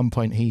mean, at one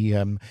point he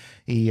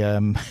he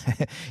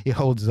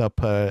holds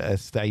up a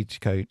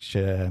stagecoach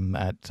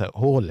at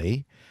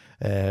Hawley.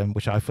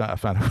 Which I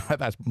found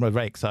that's a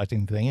very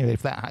exciting thing.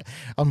 If that,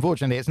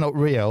 unfortunately, it's not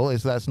real.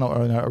 That's not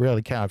a real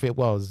account. If it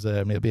was,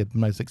 it'd be the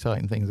most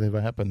exciting things that ever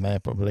happened there,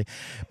 probably.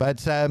 But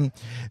it's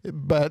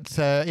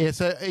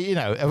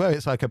although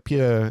it's like a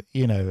pure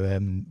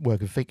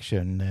work of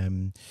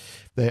fiction.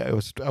 I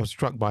was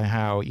struck by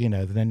how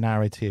the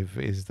narrative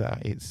is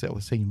that it's sort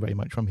of seen very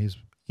much from his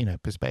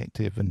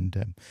perspective,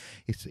 and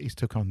he's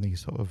took on these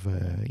sort of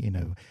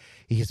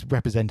he's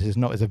represented as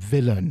not as a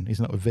villain.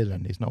 He's not a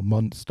villain. He's not a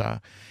monster.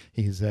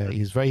 He's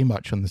very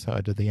much on the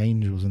side of the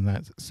angels in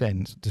that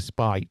sense,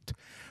 despite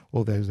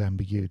all those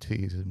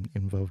ambiguities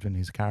involved in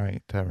his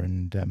character.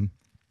 And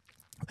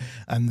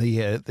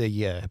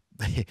the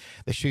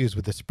shoes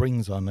with the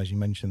springs on, as you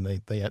mentioned,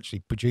 they actually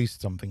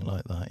produced something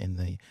like that in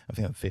the, I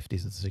think, the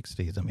 50s and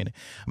 60s. I mean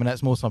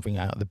that's more something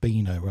out of the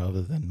Beano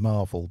rather than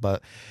Marvel,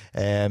 but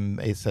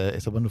it's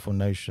a wonderful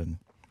notion.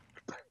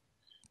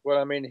 Well,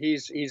 I mean,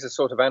 he's a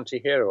sort of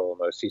anti-hero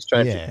almost. He's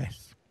trying to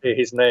clear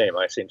his name.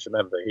 I seem to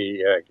remember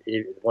he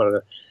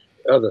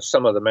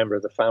some other member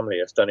of the family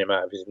has done him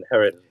out of his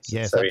inheritance.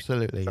 Yes, so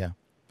absolutely,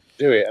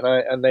 do it,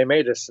 and they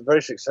made a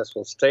very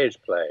successful stage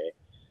play.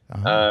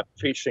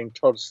 Featuring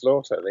Todd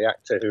Slaughter, the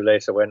actor who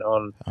later went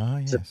on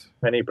to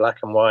many black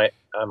and white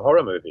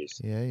horror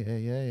movies.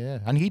 Yeah.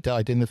 And he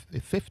died in the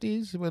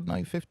 50s,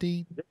 wasn't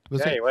 50?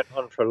 He went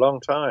on for a long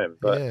time.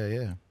 But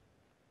yeah.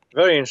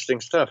 Very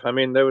interesting stuff. I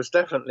mean, there was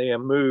definitely a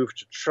move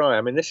to try.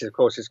 I mean, this, of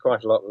course, is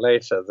quite a lot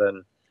later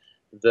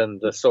than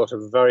the sort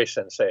of very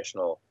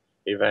sensational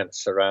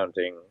events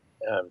surrounding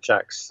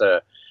Jack's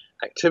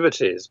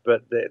activities.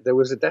 But there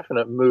was a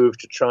definite move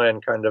to try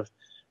and kind of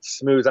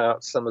smooth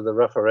out some of the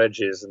rougher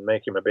edges and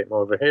make him a bit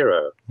more of a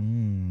hero. I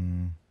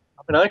mean,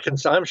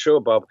 I'm sure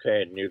Bob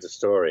Kane knew the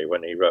story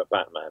when he wrote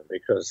Batman,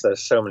 because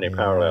there's so many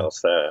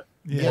parallels there.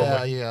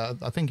 Yeah.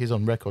 I think he's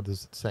on record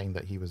as saying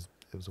that he was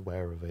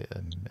aware of it,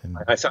 and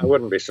I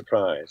wouldn't be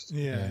surprised.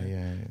 Yeah.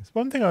 It's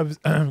one thing I was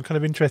kind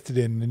of interested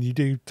in, and you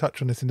do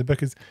touch on this in the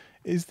book, is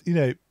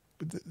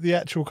the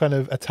actual kind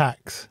of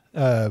attacks,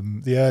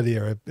 the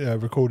earlier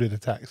recorded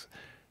attacks.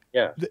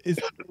 Yeah.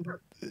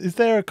 Is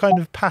there a kind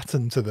of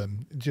pattern to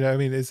them? Do you know what I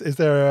mean? Is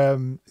there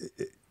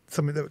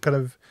something that kind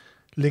of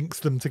links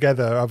them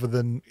together, other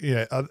than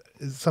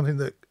something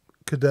that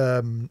could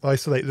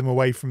isolate them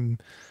away from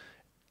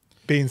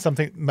being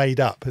something made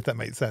up, if that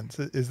makes sense?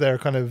 Is there a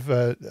kind of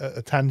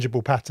a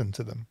tangible pattern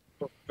to them?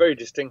 Very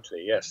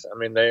distinctly, yes. I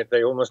mean,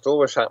 they almost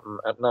always happen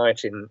at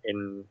night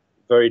in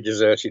very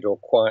deserted or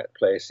quiet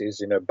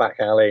places,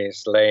 back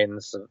alleys,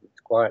 lanes,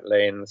 quiet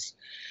lanes,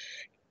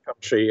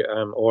 country,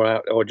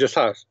 or just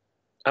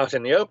out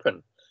in the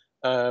open.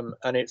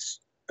 And it's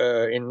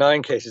in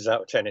 9 cases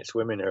out of 10, it's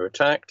women who are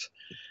attacked.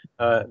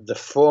 The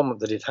form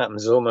that it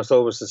happens is almost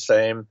always the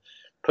same.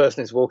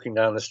 Person is walking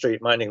down the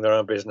street, minding their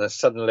own business.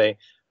 Suddenly,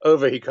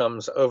 over he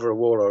comes, over a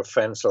wall or a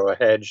fence or a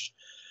hedge,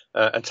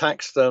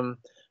 attacks them,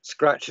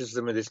 scratches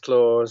them with his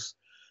claws,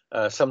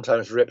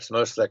 sometimes rips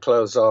most of their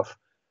clothes off,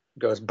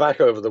 goes back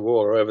over the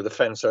wall or over the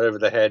fence or over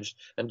the hedge,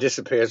 and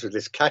disappears with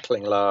this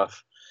cackling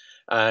laugh.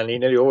 And he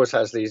nearly always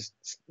has these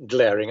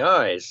glaring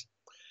eyes.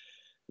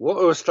 What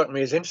always struck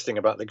me as interesting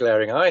about the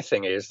glaring eye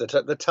thing is that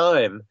at the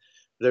time,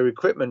 their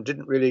equipment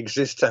didn't really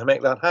exist to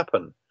make that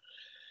happen.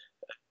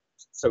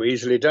 so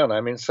easily done.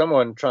 I mean,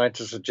 someone tried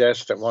to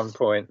suggest at one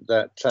point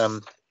that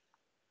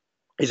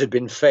it had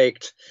been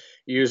faked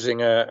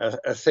using a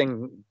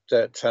thing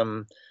that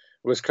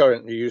was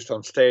currently used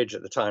on stage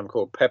at the time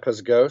called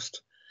Pepper's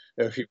Ghost.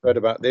 If you've heard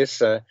about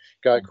this, a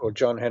guy called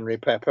John Henry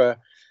Pepper,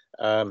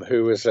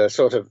 who was a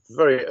sort of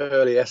very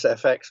early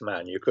SFX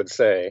man, you could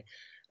say.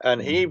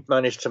 And he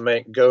managed to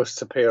make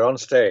ghosts appear on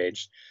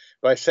stage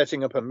by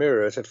setting up a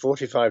mirror at a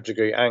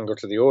 45-degree angle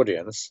to the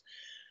audience,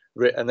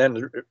 and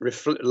then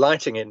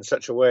lighting it in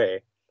such a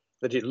way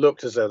that it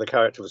looked as though the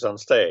character was on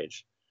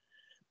stage.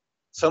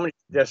 Somebody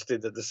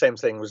suggested that the same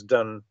thing was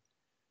done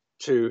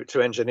to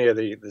engineer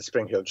the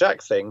Spring Heel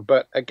Jack thing,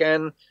 but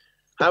again,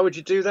 how would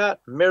you do that?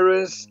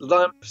 Mirrors,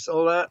 lamps,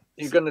 all that?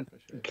 You're going to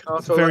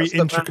cart It's a very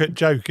intricate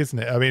joke, isn't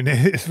it? I mean,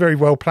 it's very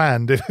well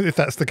planned if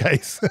that's the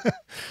case.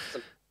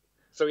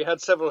 So he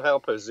had several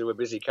helpers who were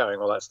busy carrying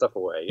all that stuff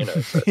away, you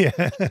know. So.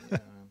 Yeah.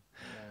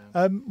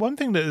 Another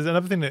thing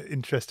that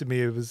interested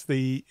me was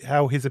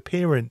how his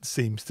appearance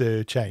seems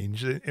to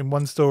change. In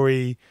one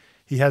story,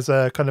 he has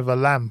a kind of a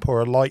lamp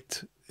or a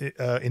light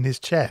in his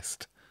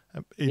chest.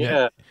 Could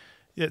you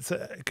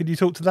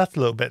talk to that a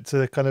little bit,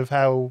 to kind of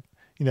how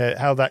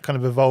that kind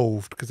of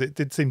evolved? Because it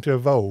did seem to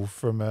evolve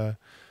from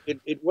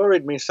It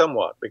worried me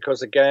somewhat,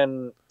 because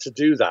again, to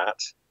do that,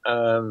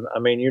 I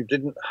mean, you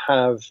didn't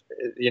have,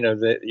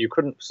 you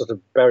couldn't sort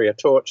of bury a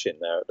torch in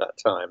there at that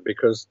time,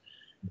 because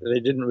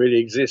they didn't really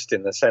exist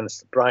in the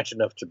sense bright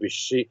enough to be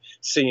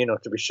seen or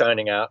to be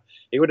shining out.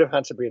 It would have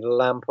had to be a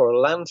lamp or a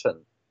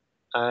lantern.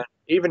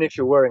 Even if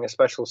you're wearing a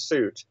special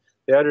suit,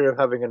 the idea of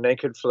having a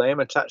naked flame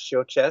attached to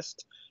your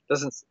chest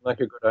doesn't seem like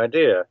a good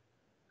idea.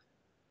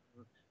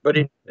 But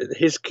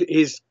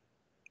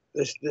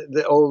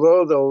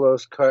although all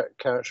those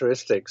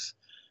characteristics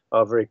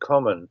are very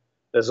common,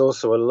 there's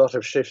also a lot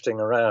of shifting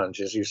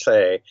around, as you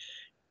say,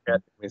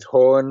 with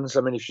horns.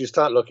 I mean, if you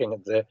start looking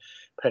at the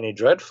Penny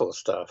Dreadful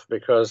stuff,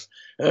 because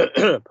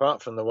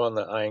apart from the one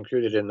that I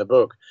included in the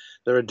book,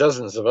 there are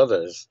dozens of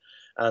others,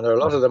 and there are a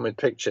lot of them with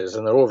pictures,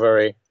 and they're all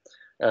very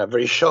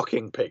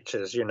shocking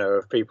pictures,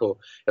 of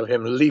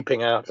him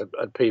leaping out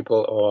at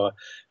people or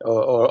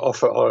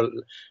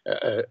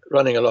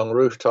running along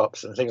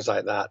rooftops and things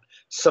like that.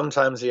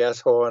 Sometimes he has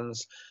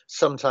horns,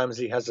 sometimes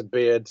he has a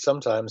beard,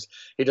 sometimes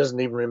he doesn't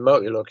even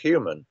remotely look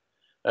human.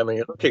 I mean,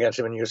 you're looking at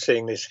him and you're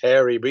seeing this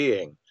hairy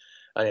being,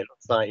 and it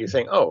looks like you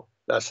think, oh,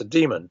 that's a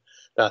demon.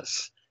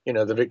 That's,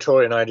 the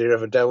Victorian idea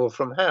of a devil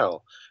from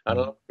hell. And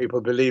a lot of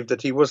people believed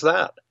that he was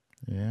that.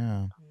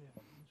 Yeah.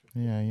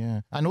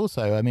 Yeah, and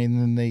also, I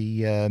mean, in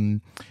the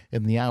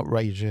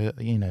outrage,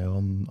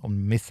 on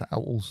Miss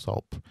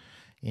Alsop,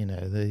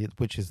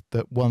 which is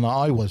the one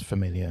I was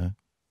familiar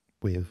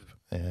with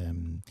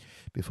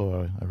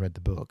before I read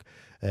the book.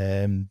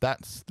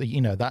 That's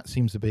that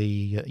seems to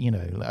be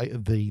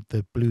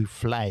the blue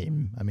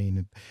flame. I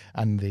mean,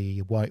 and the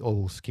white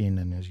oil skin,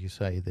 and as you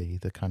say,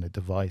 the kind of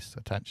device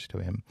attached to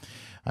him.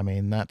 I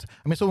mean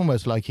it's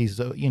almost like he's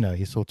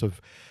sort of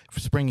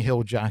Spring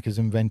Heel Jack has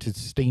invented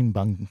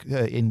steampunk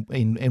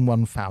in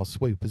one foul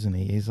swoop, isn't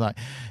he? He's like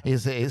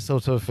he's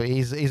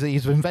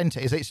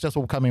invented. It's just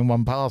all come in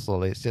one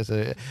parcel. It's just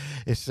there.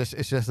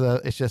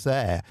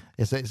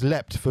 It's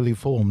leapt fully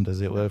formed,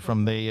 as it were,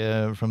 from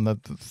the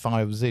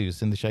thigh of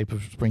Zeus in the shape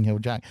of Spring Heel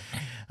Jack,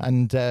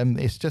 and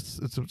it's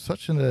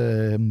such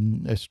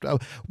an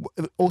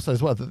also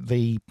as well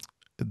the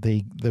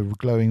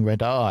glowing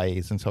red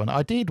eyes and so on.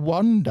 I did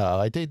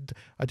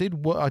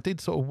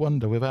sort of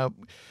wonder without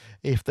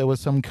if there was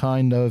some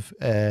kind of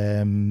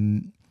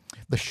the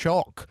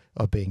shock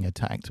of being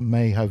attacked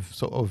may have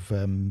sort of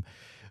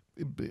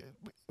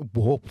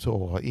warped,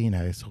 or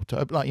sort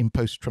of like in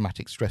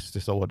post-traumatic stress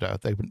disorder,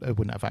 they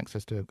wouldn't have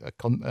access to they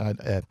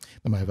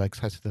may have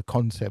access to the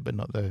concept but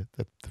not the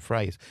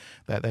phrase,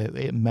 that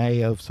it may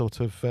have sort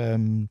of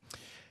the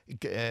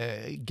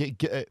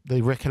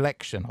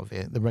recollection of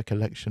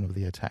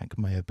the attack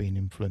may have been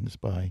influenced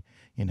by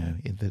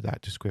that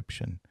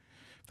description.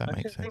 If that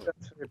makes sense. I think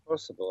that's very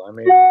possible. I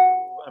mean,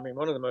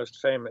 one of the most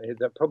famous,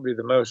 probably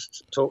the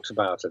most talked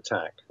about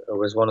attack,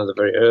 was one of the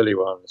very early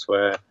ones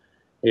where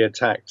he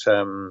attacked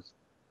a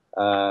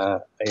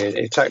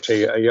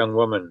young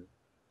woman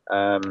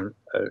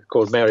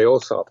called Mary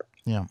Alsop.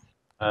 Yeah.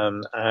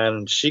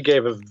 And she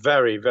gave a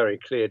very, very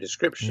clear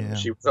description. Yeah.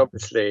 She was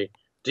obviously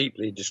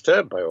deeply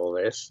disturbed by all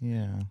this.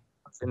 Yeah.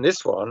 In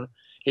this one,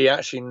 he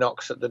actually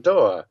knocks at the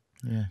door.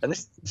 Yeah. And this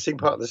is the interesting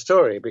part of the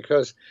story,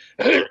 because,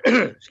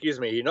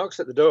 excuse me, he knocks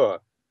at the door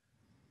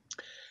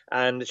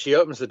and she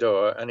opens the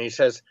door and he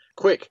says,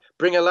 "Quick,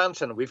 bring a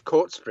lantern. We've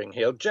caught Spring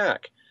Heel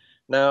Jack."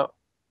 Now,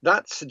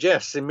 that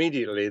suggests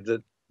immediately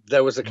that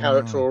there was a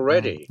character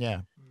already.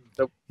 Yeah.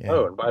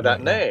 Known by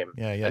that name.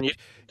 Yeah. And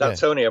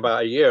that's only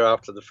about a year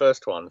after the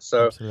first one.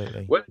 So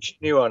absolutely. Whether she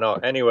knew or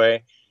not,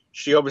 anyway,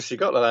 she obviously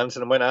got the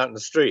lantern and went out in the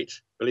street,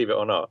 believe it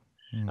or not.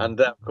 And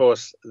then, of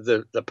course,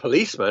 the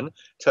policeman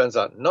turns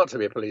out not to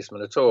be a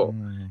policeman at all.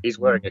 He's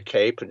wearing a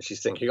cape, and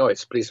she's thinking, oh,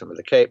 it's a policeman with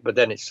a cape. But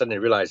then it suddenly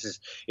realizes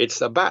it's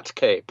a bat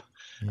cape,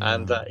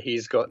 and that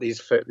he's got these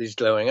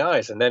glowing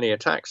eyes, and then he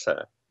attacks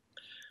her.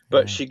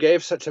 But she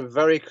gave such a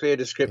very clear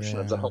description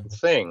of the whole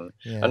thing.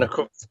 And of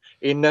course,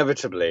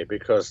 inevitably,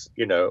 because,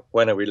 you know,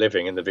 when are we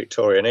living in the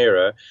Victorian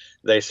era?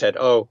 They said,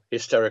 oh,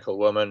 hysterical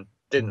woman,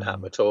 didn't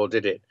happen at all,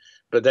 did it?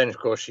 But then, of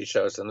course, she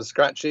shows them the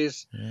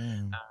scratches.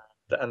 And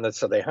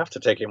so they have to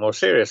take it more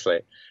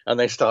seriously. And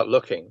they start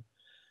looking.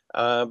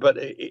 But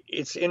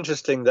it's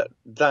interesting that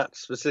that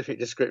specific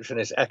description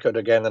is echoed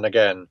again and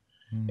again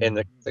in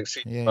the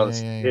succeeding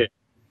months.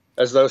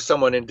 As though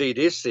someone indeed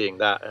is seeing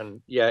that.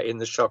 And, in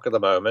the shock of the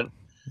moment,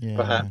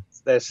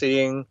 perhaps they're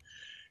seeing,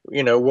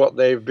 you know, what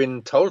they've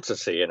been told to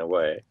see in a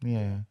way.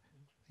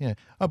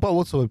 But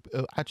also,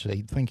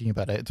 actually, thinking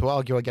about it, to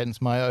argue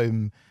against my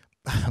own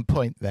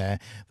point there,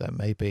 that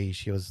maybe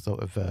she was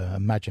sort of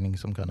imagining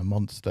some kind of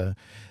monster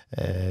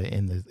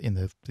in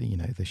the you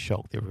know, the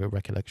shock, the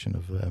recollection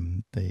of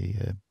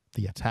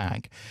the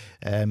attack.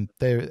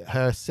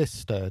 Her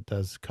sister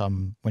does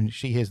come when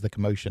she hears the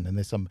commotion, and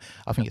there's some,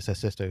 I think it's her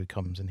sister who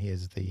comes and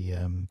hears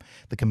the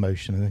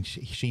commotion, and then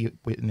she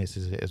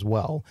witnesses it as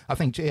well. I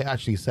think she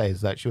actually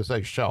says that she was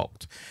so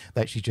shocked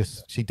that she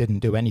didn't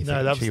do anything.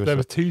 No, there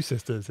were two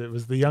sisters. It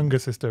was the younger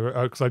sister,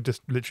 because I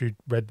just literally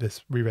reread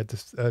this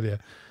earlier.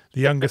 The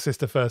younger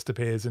sister first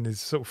appears and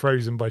is sort of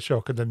frozen by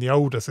shock, and then the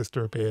older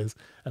sister appears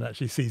and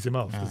actually sees him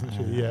off, doesn't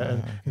she?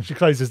 And she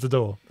closes the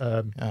door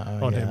on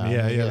him.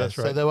 Yeah, that's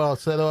right. So there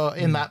are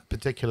in that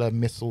particular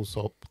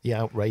Mistlesop, the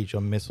outrage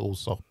on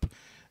Mistlesop,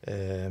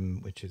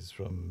 which is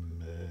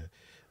from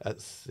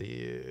yes.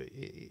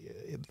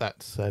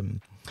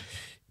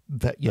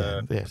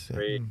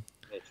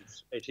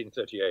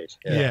 1838.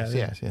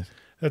 Yes.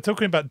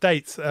 Talking about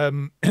dates,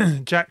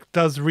 Jack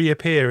does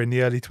reappear in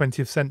the early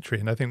 20th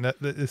century, and I think that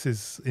this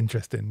is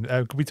interesting.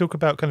 Could we talk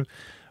about kind of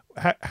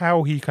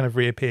how he kind of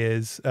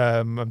reappears?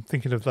 I'm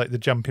thinking of like the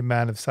Jumping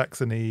Man of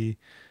Saxony,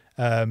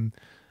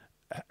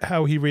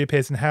 how he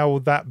reappears and how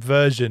that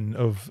version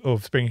of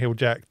Spring Hill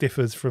Jack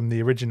differs from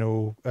the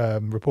original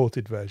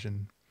reported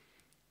version.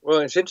 Well,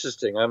 it's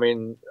interesting. I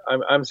mean,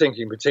 I'm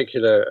thinking in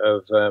particular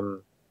of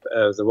the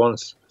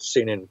ones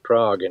seen in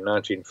Prague in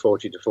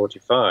 1940 to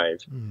 45.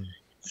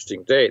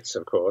 Interesting dates,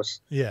 of course.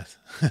 Yes.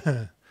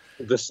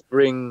 The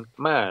Spring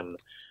Man.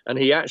 And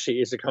he actually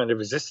is a kind of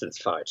resistance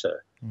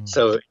fighter.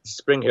 So it's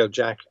Spring Hill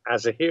Jack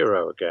as a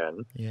hero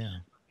again. He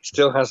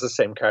still has the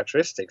same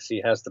characteristics.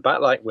 He has the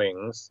bat-like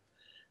wings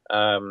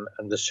and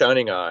the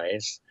shining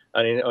eyes.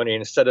 And only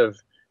instead of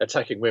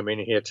attacking women,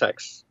 he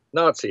attacks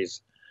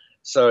Nazis.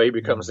 So he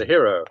becomes a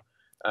hero.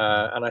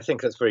 And I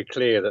think that's very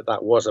clear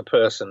that was a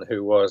person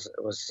who was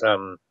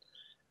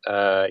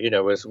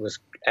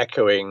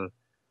echoing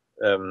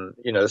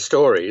the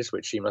stories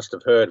which he must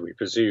have heard, we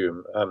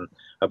presume,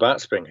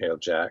 about Spring Hill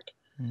Jack.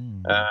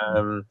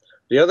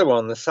 The other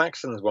one, the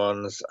Saxon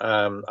ones,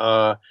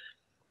 they're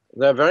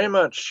very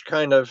much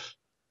kind of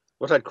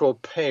what I'd call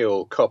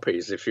pale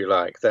copies, if you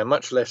like. They're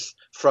much less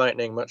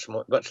frightening, much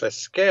less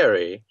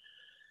scary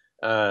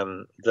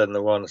than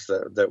the ones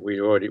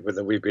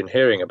that we've been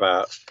hearing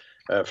about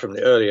from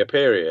the earlier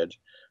period.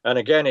 And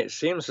again, it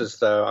seems as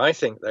though I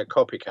think they're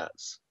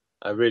copycats.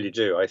 I really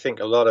do. I think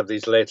a lot of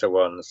these later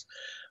ones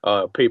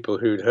are people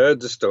who'd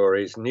heard the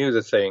stories, knew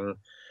the thing,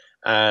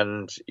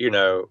 and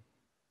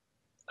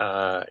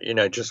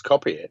just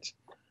copy it.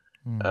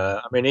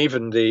 I mean,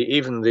 even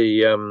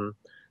the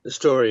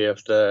story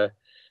of the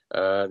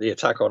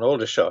attack on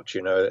Aldershot.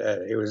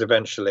 It was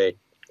eventually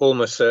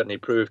almost certainly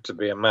proved to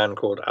be a man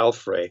called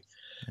Alfrey,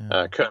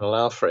 Colonel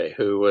Alfrey,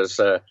 who was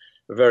a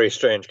very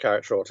strange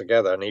character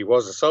altogether, and he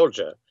was a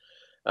soldier.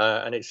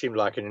 And it seemed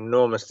like an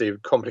enormously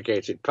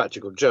complicated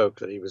practical joke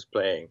that he was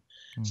playing.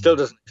 Still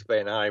doesn't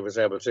explain how he was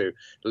able to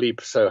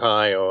leap so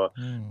high or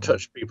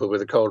touch people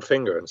with a cold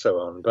finger and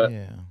so on. But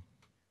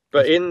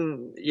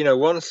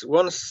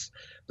once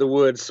the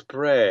word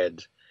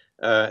spread,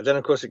 then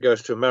of course it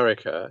goes to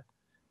America,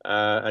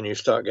 and you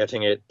start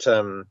getting it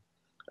in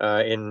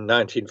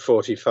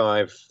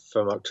 1945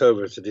 from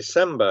October to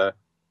December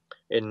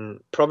in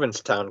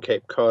Provincetown,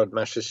 Cape Cod,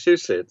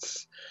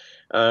 Massachusetts.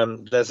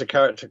 There's a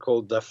character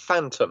called the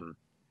Phantom,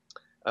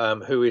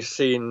 who is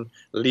seen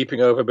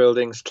leaping over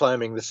buildings,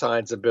 climbing the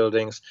sides of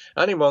buildings,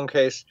 and in one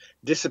case,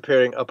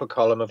 disappearing up a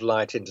column of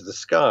light into the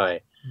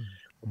sky.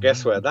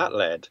 Guess where that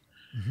led?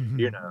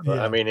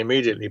 I mean,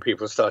 immediately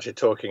people started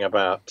talking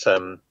about,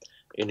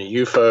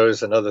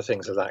 UFOs and other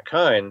things of that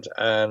kind.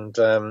 And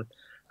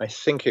I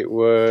think it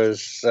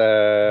was...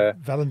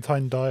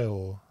 Valentine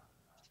Dial.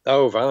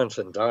 Oh,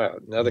 Valentine Dial.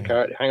 Another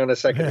character. Hang on a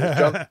second.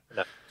 It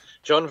was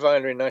John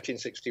Viner in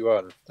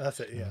 1961. That's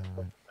it, yeah.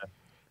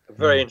 A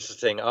very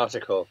interesting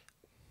article.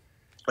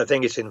 I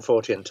think it's in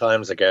Fortean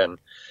Times again,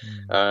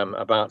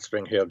 about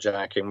Spring Hill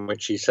Jack, in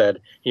which he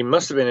said he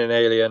must have been an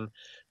alien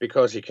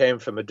because he came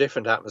from a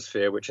different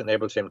atmosphere which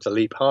enabled him to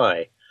leap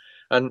high.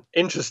 An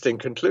interesting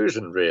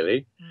conclusion,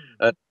 really.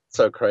 Not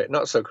so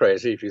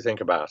crazy if you think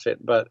about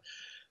it, but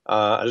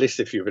at least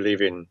if you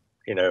believe in,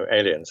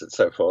 aliens and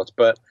so forth.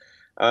 But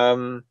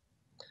Valentine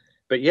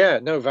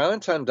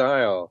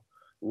Dial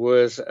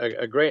was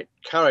a great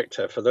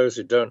character for those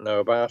who don't know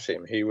about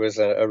him. He was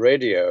a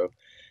radio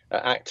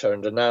actor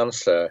and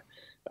announcer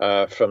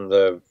from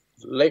the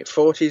late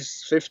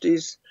 40s,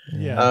 50s.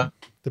 Yeah.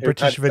 The who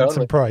British had done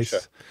Vincent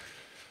Price.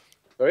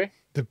 Sorry?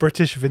 The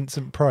British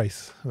Vincent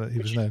Price, that he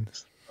was known.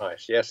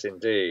 Price, yes,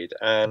 indeed.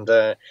 And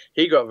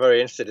he got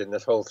very interested in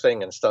this whole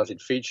thing and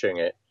started featuring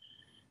it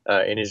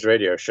in his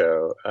radio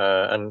show.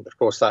 And of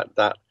course,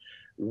 that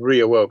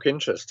reawoke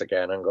interest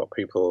again and got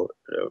people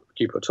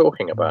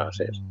talking about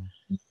it.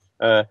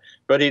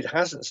 But it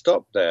hasn't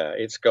stopped there.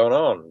 It's gone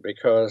on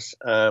because,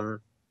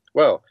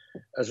 well,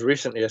 as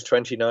recently as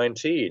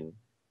 2019,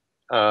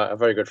 a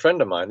very good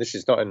friend of mine, this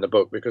is not in the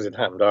book because it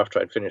happened after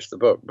I'd finished the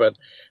book, but a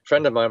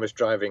friend of mine was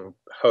driving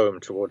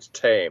home towards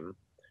Thame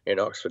in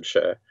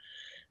Oxfordshire,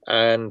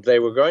 and they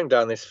were going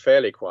down this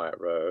fairly quiet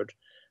road,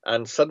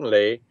 and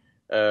suddenly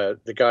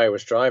the guy who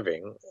was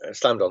driving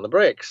slammed on the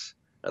brakes,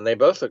 and they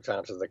both looked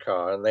out of the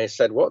car, and they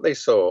said what they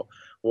saw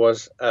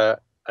was a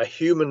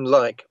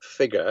human-like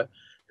figure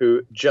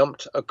who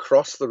jumped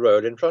across the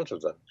road in front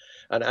of them,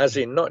 and as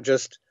in not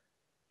just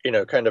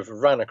kind of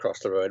ran across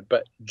the road,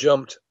 but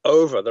jumped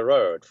over the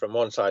road from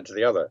one side to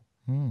the other.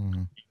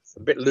 It's a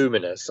bit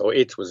luminous, or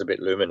it was a bit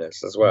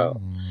luminous as well.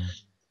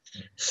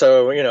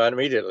 So, and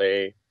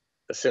immediately,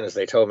 as soon as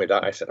they told me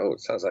that, I said, oh,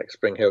 it sounds like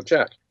Spring Hill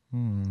Jack.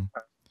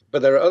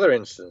 But there are other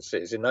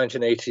instances. In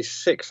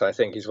 1986, I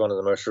think is one of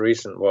the most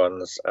recent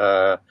ones.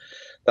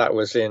 That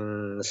was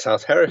in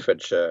South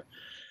Herefordshire.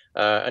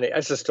 And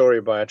it's a story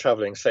by a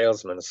traveling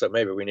salesman, so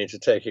maybe we need to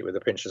take it with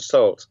a pinch of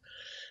salt.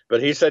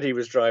 But he said he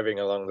was driving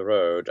along the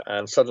road,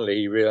 and suddenly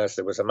he realized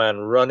there was a man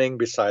running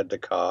beside the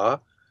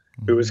car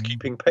who was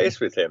keeping pace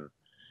with him.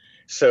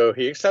 So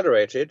he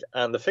accelerated,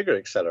 and the figure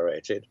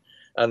accelerated,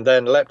 and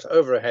then leapt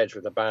over a hedge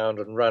with a bound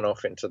and ran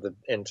off into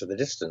the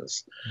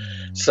distance.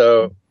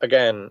 So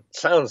again,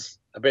 sounds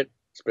a bit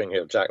Spring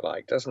Hill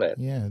Jack-like, doesn't it?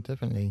 Yeah,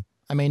 definitely.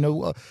 I mean,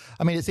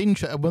 it's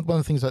interesting. One of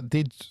the things that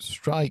did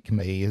strike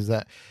me is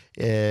that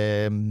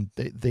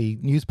the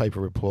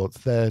newspaper reports,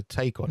 their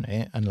take on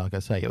it, and like I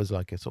say, it was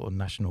like a sort of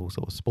national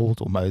sort of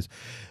sport almost,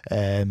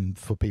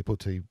 for people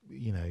to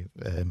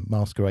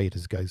masquerade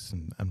as ghosts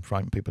and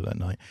frighten people at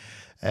night.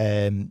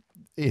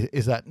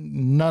 Is that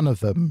none of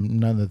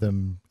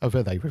them,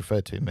 although they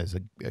referred to him as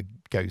a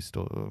ghost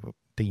or a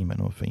demon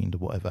or fiend or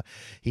whatever,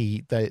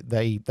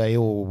 they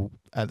all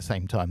at the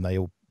same time they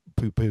all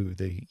poo-poo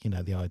the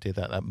idea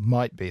that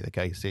might be the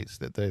case. It's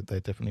that they're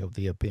definitely of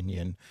the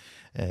opinion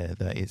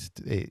that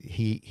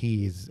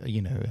he is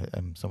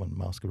someone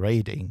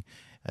masquerading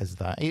as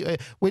that.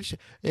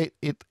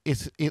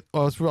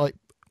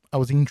 I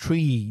was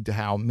intrigued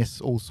how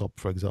Miss Alsop,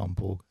 for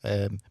example,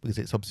 because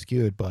it's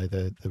obscured by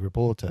the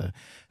reporter,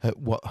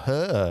 what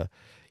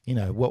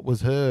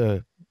was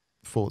her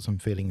thoughts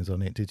and feelings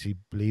on it. Did she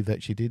believe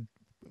that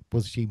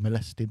was she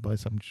molested by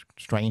some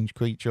strange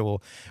creature, or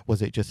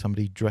was it just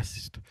somebody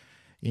dressed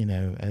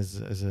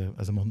as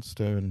a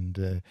monster?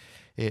 And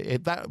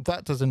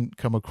that doesn't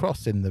come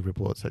across in the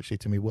reports actually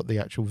to me, what the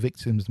actual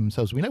victims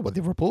themselves. We know what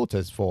the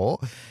reporter's for,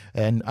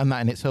 and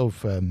that in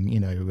itself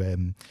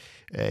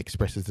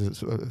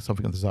expresses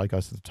something of the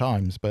zeitgeist of the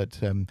times, but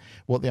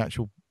what the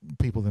actual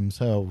people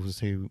themselves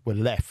who were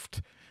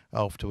left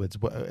afterwards,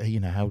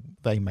 how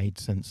they made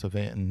sense of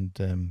it, and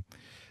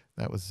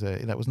that was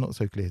not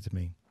so clear to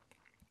me.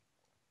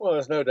 Well,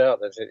 there's no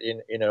doubt that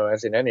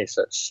as in any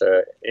such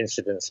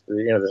incidents,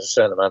 there's a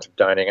certain amount of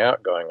dining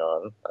out going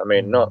on. I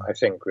mean, not I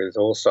think with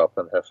Alsop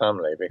and her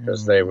family,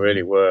 because they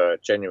really were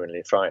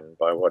genuinely frightened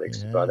by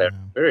by their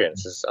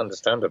experiences,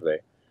 understandably.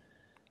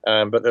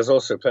 But there's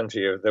also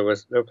there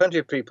were plenty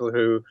of people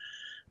who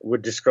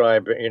would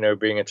describe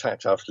being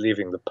attacked after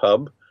leaving the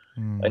pub.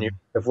 And you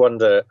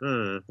wonder,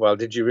 well,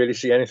 did you really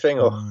see anything,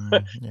 or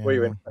were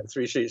you in like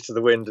 3 sheets to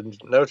the wind and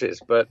didn't notice?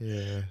 But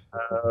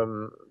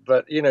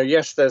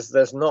yes,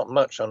 there's not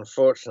much,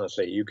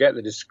 unfortunately. You get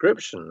the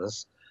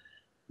descriptions,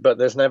 but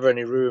there's never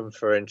any room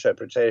for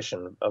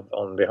interpretation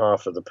on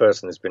behalf of the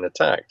person who's been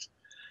attacked.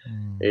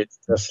 It's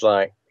just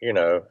like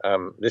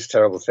this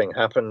terrible thing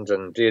happened,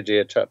 and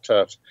dear, tut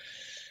tut,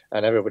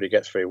 and everybody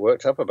gets very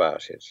worked up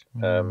about it.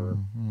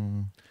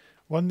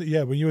 When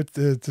you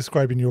were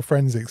describing your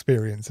friend's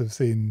experience of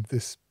seeing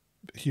this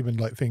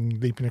human-like thing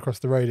leaping across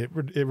the road,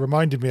 it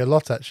reminded me a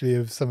lot, actually,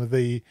 of some of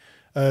the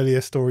earlier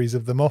stories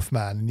of the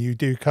Mothman, and you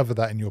do cover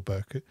that in your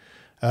book.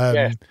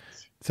 Yes.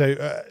 So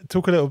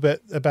talk a little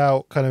bit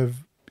about kind of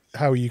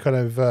how you kind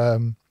of,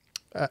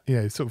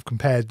 sort of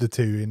compared the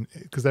two,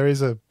 because there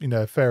is a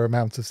fair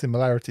amount of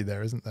similarity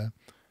there, isn't there?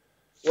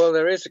 Well,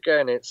 there is.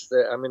 Again,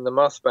 the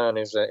Mothman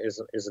is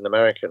an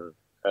American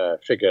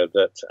figure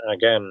that,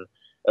 again,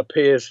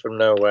 appears from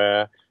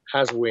nowhere,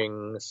 has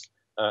wings,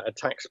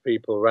 attacks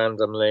people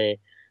randomly.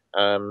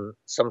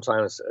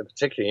 Sometimes a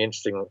particularly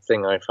interesting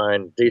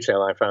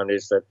detail I found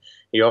is that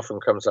he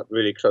often comes up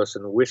really close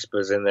and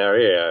whispers in their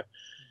ear,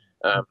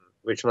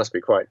 which must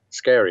be quite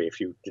scary if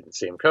you didn't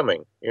see him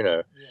coming,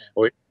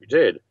 or if you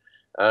did.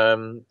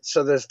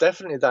 So there's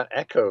definitely that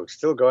echo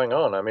still going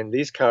on. I mean,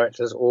 these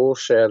characters all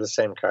share the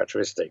same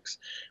characteristics.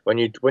 When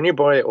you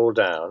boil it all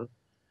down,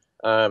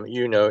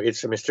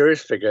 it's a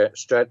mysterious figure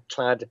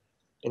clad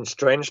in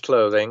strange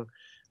clothing,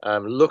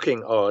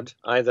 looking odd,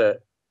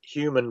 either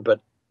human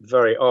but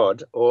very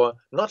odd or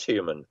not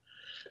human,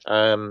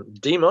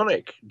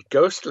 demonic,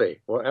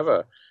 ghostly,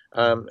 whatever,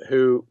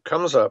 who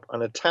comes up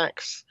and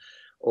attacks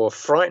or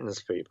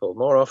frightens people,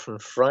 more often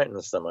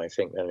frightens them, I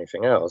think, than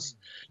anything else,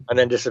 and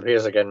then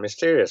disappears again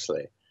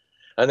mysteriously.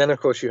 And then, of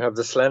course, you have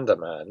the Slender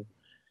Man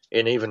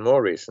in even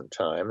more recent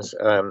times,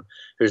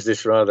 who's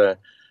this rather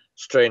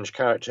strange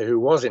character who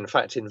was, in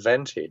fact,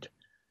 invented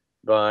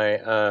by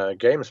a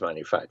games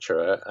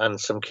manufacturer, and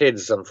some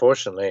kids,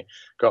 unfortunately,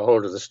 got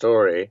hold of the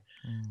story,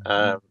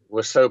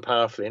 were so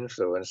powerfully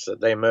influenced that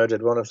they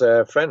murdered one of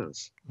their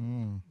friends.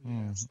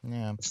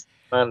 Yeah.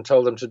 Man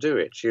told them to do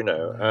it, you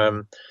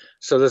know.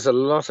 So there's a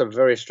lot of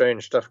very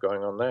strange stuff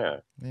going on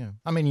there. Yeah,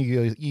 I mean,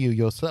 you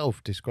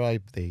yourself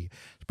describe the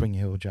Spring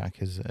Hill Jack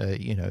as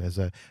you know, as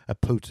a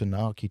potent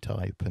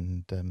archetype,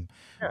 and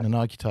an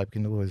archetype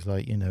can always,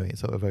 like, you know, it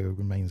sort of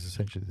remains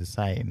essentially the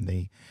same.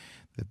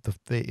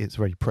 It's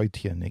very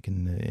protean.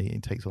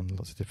 It takes on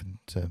lots of different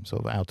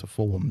sort of outer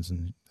forms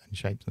and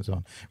shapes and so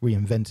on.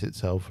 Reinvents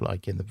itself,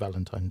 like in the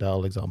Valentine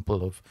Dahl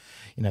example of,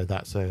 you know,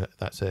 that's a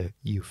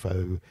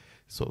UFO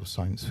sort of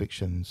science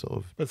fiction sort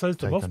of. But so's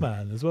the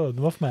Mothman as well.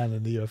 The Mothman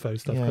and the UFO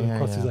stuff kind of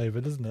crosses over,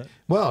 doesn't it?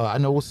 Well,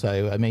 and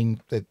also, I mean,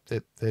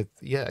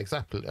 yeah,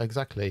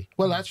 exactly.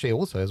 Well, actually,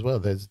 also as well,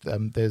 there's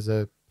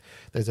a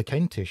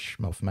Kentish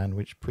Mothman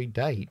which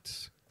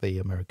predates the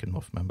American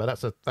Mothman,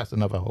 but that's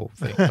another whole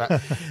thing.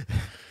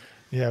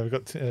 Yeah, we've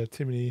got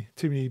too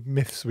many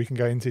myths we can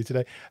go into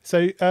today.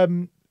 So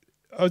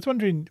I was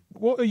wondering,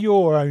 what are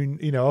your own,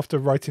 you know, after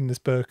writing this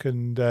book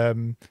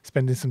and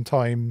spending some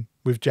time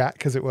with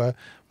Jack, as it were,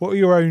 what are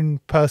your own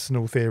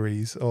personal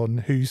theories on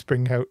who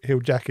Spring Hill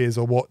Jack is,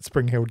 or what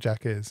Spring Hill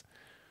Jack is?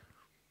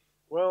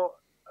 Well,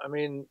 I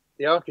mean,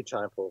 the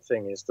archetypal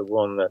thing is the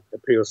one that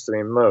appeals to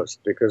me most,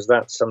 because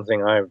that's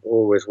something I've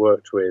always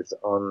worked with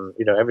on,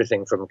 you know,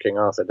 everything from King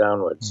Arthur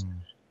downwards.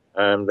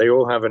 They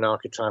all have an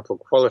archetypal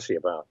quality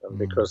about them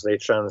because they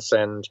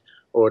transcend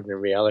ordinary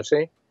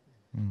reality,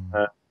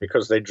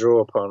 because they draw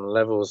upon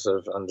levels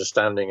of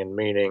understanding and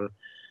meaning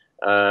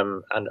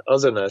and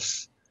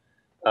otherness,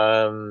 you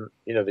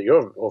know, that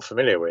you're all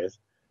familiar with,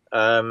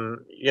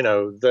 you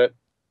know, that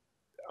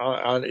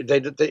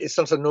it's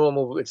not a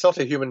normal, it's not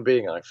a human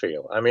being, I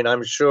feel. I mean,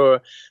 I'm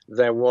sure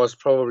there was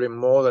probably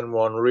more than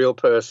one real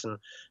person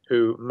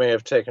who may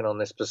have taken on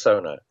this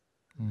persona.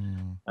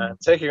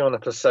 Taking on a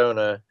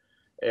persona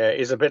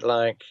is a bit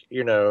like,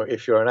 you know,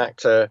 if you're an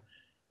actor,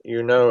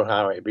 you know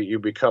how you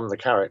become the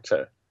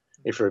character,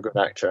 if you're a good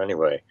actor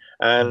anyway.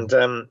 And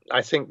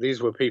I think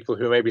these were people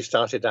who maybe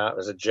started out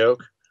as a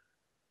joke,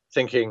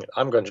 thinking,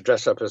 I'm going to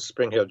dress up as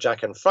Spring Hill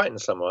Jack and frighten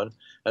someone.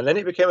 And then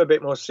it became a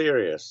bit more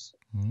serious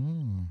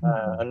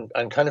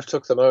and kind of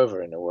took them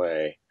over in a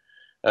way.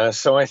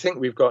 So I think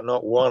we've got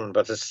not one,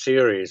 but a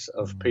series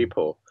of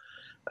people.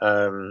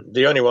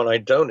 The only one I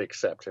don't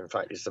accept, in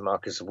fact, is the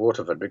Marquis of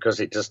Waterford, because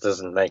it just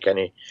doesn't make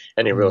any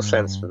real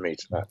sense for me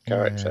to that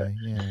character.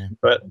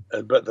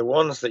 But the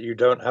ones that you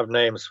don't have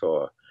names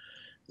for,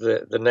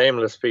 the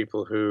nameless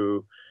people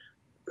who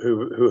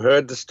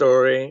heard the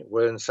story,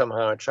 were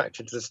somehow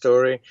attracted to the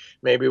story,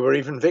 maybe were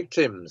even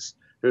victims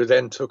who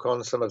then took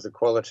on some of the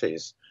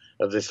qualities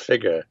of this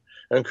figure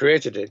and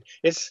created it.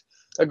 It's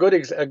a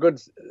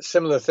good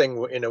similar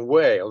thing in a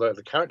way, although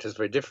the character is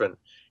very different,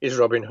 is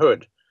Robin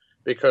Hood,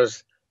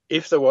 because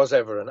if there was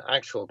ever an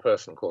actual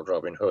person called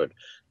Robin Hood,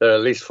 there are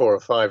at least 4 or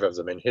 5 of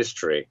them in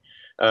history.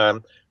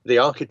 The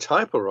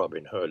archetypal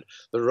Robin Hood,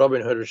 the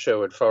Robin Hood of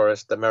Sherwood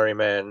Forest, the merry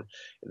men,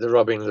 the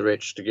robbing the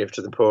rich to give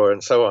to the poor,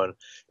 and so on.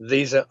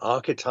 These are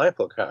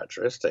archetypal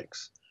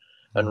characteristics.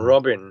 And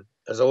Robin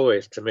has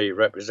always, to me,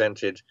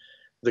 represented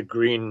the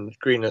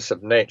greenness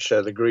of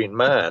nature, the green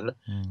man.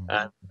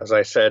 And as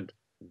I said,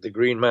 the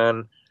green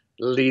man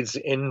leads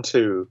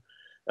into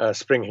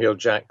Spring Hill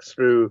Jack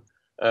through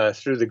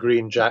the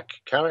Green Jack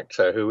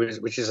character,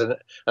 which is an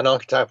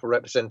archetypal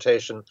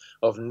representation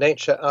of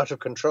nature out of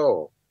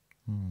control.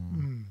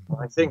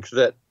 I think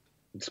that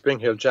Spring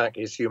Hill Jack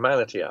is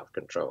humanity out of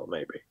control,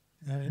 maybe.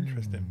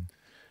 Interesting.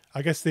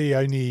 I guess the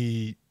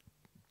only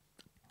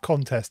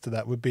contest to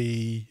that would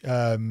be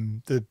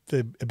the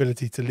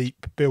ability to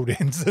leap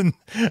buildings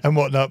and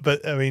whatnot.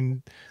 But I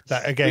mean,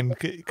 that again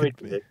could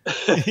be,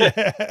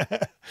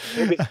 yeah.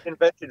 Maybe he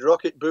invented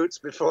rocket boots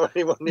before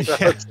anyone knew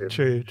how to.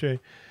 True.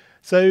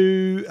 So,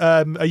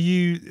 are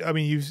you? I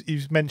mean,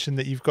 you've mentioned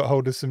that you've got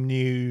hold of some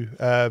new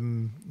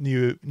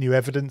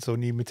evidence or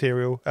new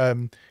material.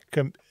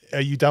 Are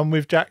you done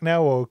with Jack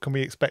now, or can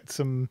we expect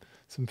some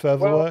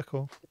further work?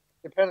 Or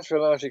depends to a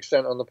large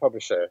extent on the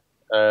publisher.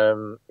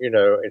 You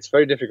know, it's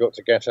very difficult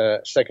to get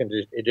a second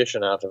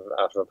edition out of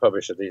a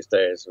publisher these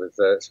days, with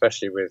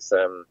especially with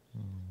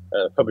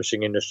the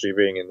publishing industry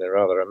being in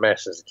rather a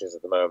mess as it is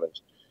at the moment.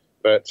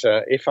 But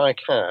if I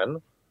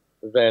can,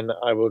 then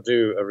I will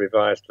do a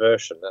revised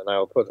version, and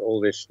I'll put all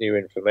this new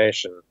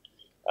information,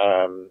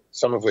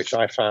 some of which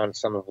I found,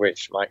 some of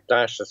which Mike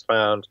Dash has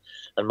found,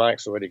 and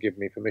Mike's already given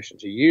me permission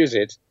to use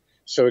it.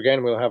 So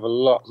again, we'll have a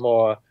lot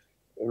more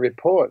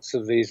reports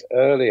of these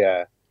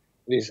earlier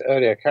these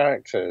earlier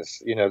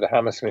characters, the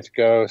Hammersmith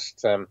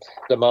ghost,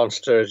 the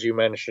monster, as you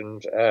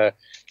mentioned,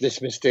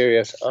 this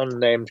mysterious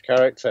unnamed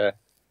character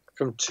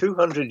from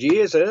 200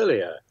 years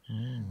earlier.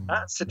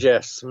 That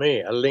suggests to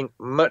me a link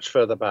much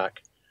further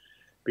back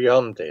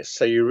beyond this.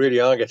 So you really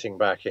are getting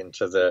back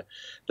into the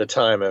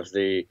time of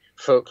the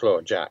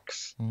folklore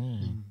Jacks.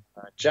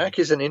 Jack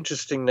is an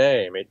interesting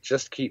name. It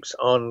just keeps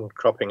on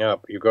cropping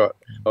up. You've got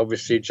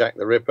obviously Jack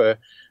the Ripper,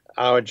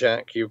 our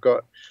Jack. You've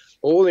got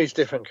all these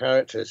different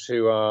characters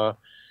who are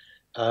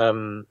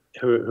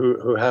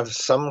who have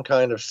some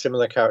kind of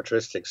similar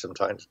characteristics from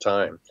time to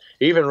time.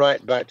 Even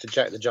right back to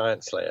Jack the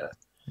Giant Slayer.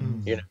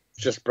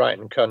 Just bright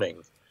and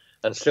cunning,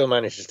 and still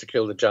manages to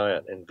kill the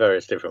giant in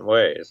various different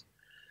ways.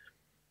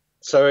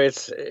 So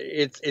it's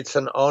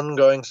an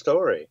ongoing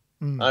story.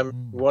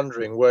 I'm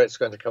wondering where it's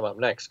going to come up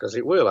next, because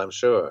it will, I'm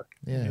sure.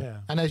 Yeah.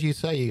 And as you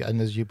say,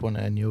 and as you point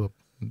out in your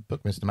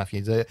book, Mr.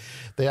 Mathews, there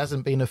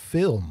hasn't been a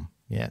film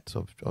yet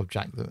of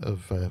Jack I'm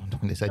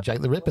going to say Jack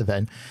the Ripper.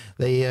 Then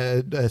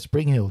the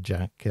Spring Hill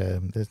Jack.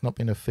 There's not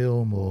been a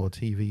film or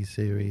TV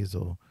series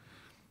or.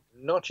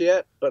 Not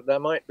yet, but there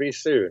might be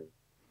soon.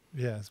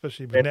 Yeah,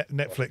 especially with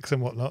Netflix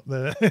and whatnot.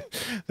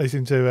 They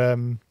seem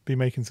to be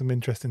making some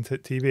interesting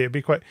TV. It'd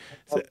be quite.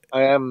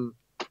 I am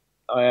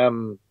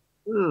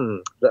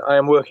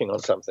working on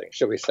something,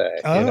 shall we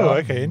say? Oh,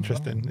 okay,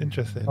 interesting. I'll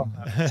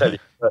tell you,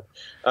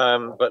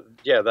 but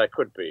yeah, there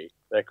could be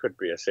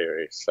a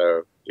series.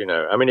 So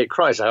it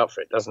cries out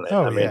for it, doesn't it?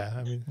 Oh,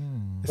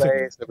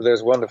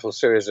 There's a wonderful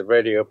series of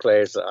radio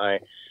plays that I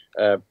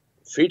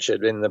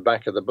featured in the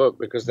back of the book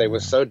because they were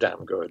so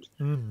damn good.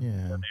 They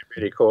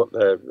really caught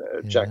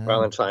Jack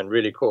Valentine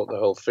really caught the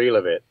whole feel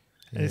of it.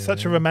 And it's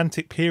such a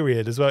romantic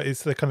period as well.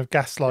 It's the kind of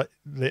gaslight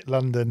lit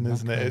London,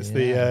 isn't it? It's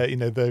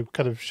the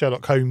kind of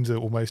Sherlock Holmes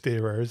almost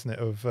era, isn't it?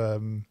 Of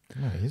no,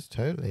 it is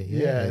totally.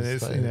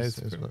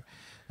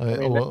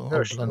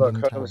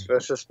 Sherlock Holmes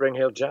versus Spring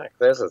Hill Jack.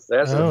 There's a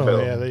film.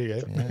 Yeah, there you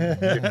go.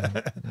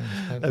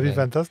 That'd be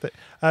fantastic.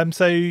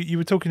 So you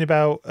were talking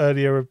about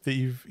earlier that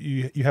you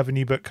have a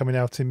new book coming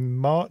out in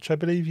March, I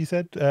believe you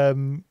said,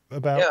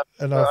 about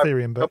an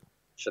Arthurian book.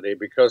 Actually,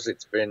 because of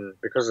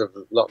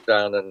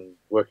lockdown and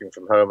working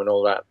from home and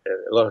all that,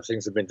 a lot of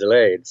things have been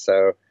delayed.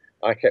 So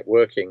I kept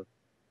working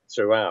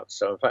throughout.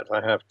 So in fact,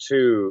 I have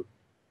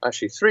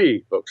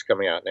three books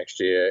coming out next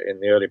year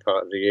in the early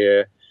part of the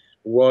year.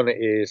 One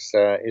is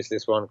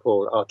this one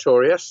called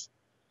Artorius,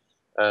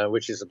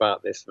 which is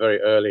about this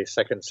very early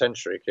 2nd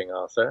century King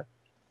Arthur.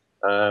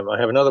 I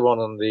have another one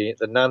on the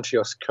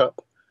Nantios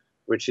Cup,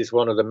 which is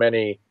one of the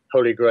many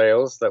holy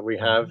grails that we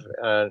have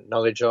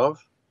knowledge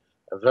of.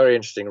 A very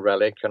interesting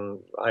relic,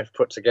 and I've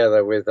put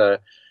together with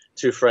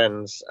two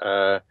friends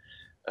a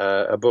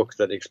book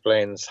that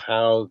explains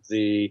how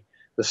the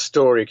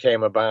story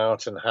came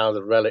about and how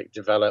the relic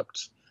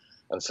developed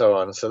and so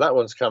on. So that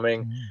one's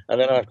coming. And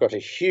then I've got a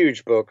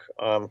huge book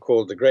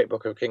called The Great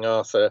Book of King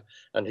Arthur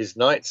and His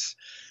Knights,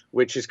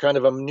 which is kind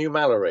of a new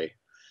Mallory.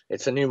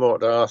 It's a new Morte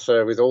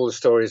d'Arthur with all the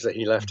stories that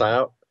he left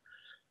out,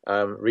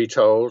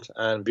 retold,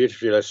 and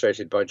beautifully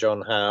illustrated by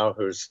John Howe,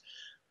 who's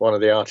one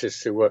of the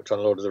artists who worked on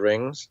Lord of the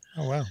Rings.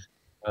 Oh, wow.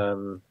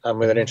 And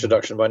with an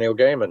introduction by Neil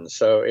Gaiman.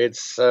 So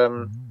it's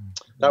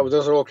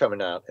those are all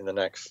coming out in the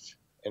next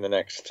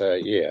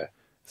year.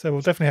 So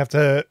we'll definitely have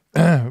to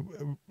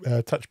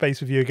touch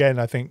base with you again,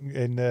 I think,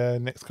 in the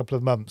next couple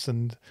of months,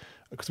 and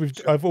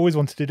because I've always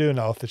wanted to do an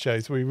Arthur show,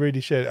 so we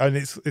really should. And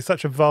it's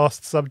such a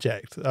vast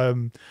subject. I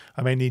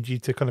may need you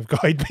to kind of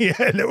guide me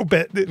a little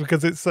bit,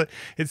 because it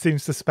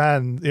seems to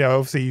span.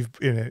 Obviously you've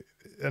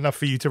enough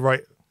for you to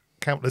write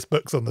countless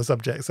books on the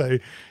subject. So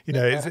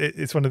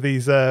it's one of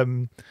these.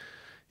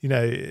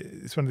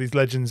 It's one of these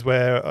legends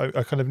where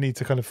I kind of need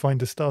to kind of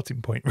find a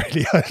starting point,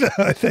 really.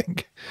 I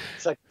think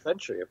 2nd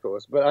century, of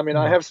course, but I mean,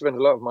 I have spent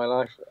a lot of my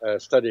life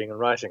studying and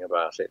writing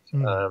about it,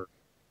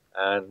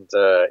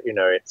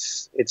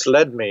 it's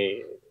led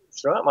me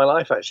throughout my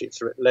life. Actually,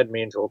 it's led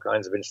me into all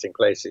kinds of interesting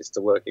places,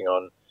 to working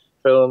on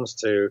films,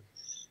 to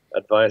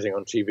advising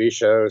on TV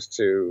shows,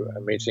 to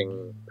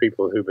meeting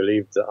people who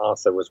believed that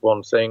Arthur was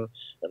one thing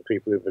and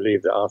people who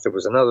believed that Arthur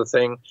was another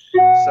thing.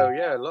 So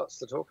yeah, lots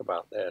to talk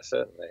about there,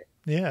 certainly.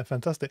 Yeah,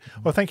 fantastic.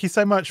 Well, thank you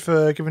so much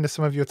for giving us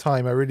some of your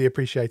time. I really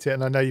appreciate it.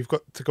 And I know you've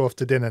got to go off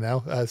to dinner now,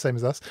 same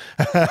as us.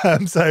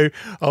 So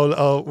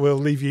we'll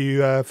leave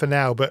you for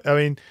now. But I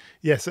mean,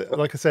 yes,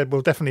 like I said,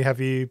 we'll definitely have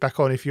you back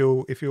on if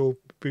you'll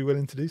be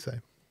willing to do so.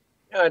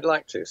 Yeah, I'd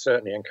like to,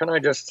 certainly. And can I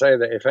just say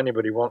that if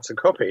anybody wants a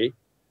copy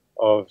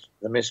of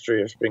The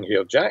Mystery of Spring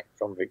Heel Jack,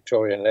 from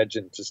Victorian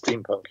legend to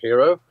steampunk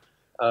hero,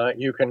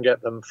 you can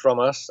get them from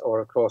us, or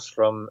of course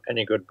from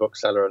any good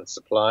bookseller and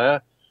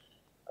supplier.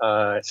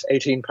 It's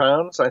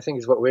 £18, I think,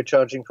 is what we're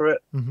charging for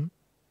it.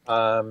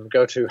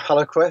 Go to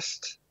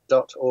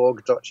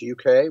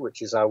haloquest.org.uk,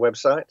 which is our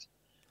website,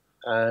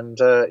 and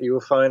you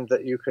will find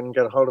that you can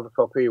get a hold of a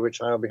copy,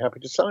 which I'll be happy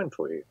to sign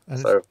for you.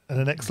 And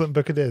an excellent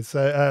book it is.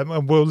 So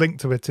and we'll link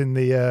to it in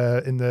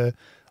the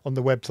on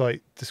the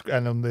website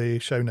and on the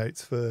show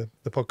notes for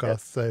the podcast.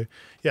 So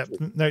yeah,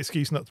 no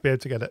excuse not to be able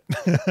to get it.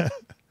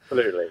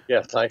 Absolutely.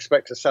 Yes, I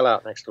expect to sell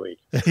out next week.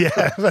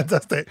 Yeah,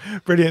 fantastic.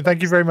 Brilliant.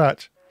 Thank you very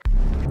much.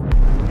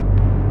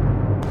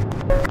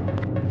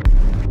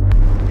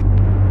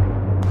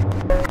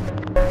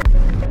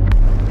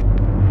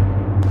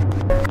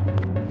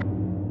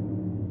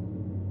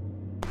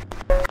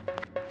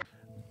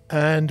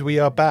 And we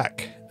are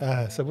back.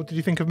 So what did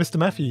you think of Mr.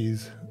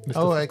 Mathews? Mr.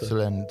 Oh, Foster?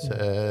 excellent.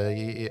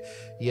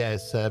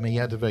 Yes, he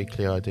had a very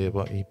clear idea of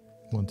what he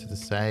wanted to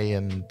say,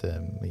 and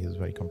he was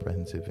very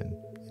comprehensive in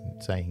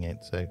saying it.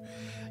 So,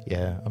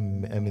 yeah, I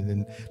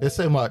mean, there's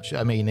so much.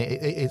 I mean,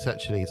 it's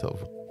actually sort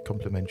of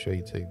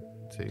complimentary to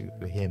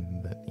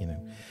him that, you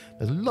know,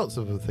 there's lots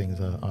of other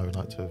things I would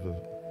like to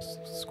have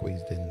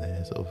squeezed in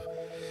there, sort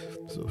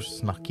of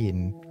snuck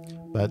in.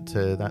 But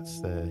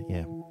that's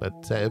yeah.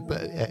 But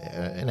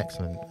an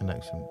excellent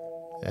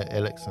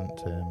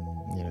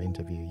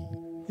interview.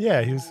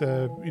 Yeah, he was.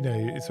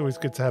 It's always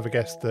good to have a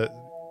guest that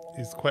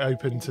is quite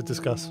open to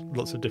discuss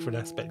lots of different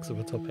aspects of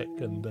a topic.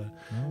 And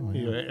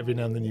every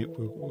now and then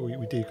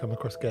we do come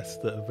across guests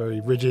that are very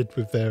rigid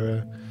with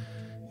their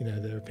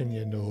their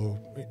opinion, or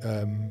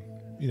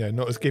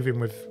not as giving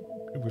with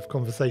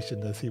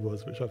conversation as he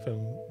was, which I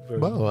found very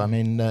well. I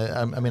mean,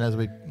 as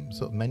we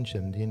sort of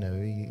mentioned,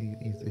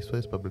 his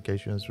first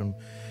publication was from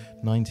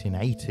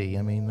 1980.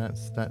 I mean,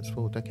 that's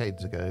 4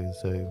 decades ago.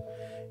 So,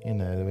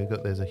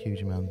 there's a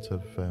huge amount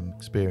of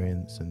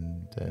experience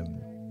and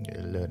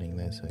learning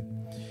there. So,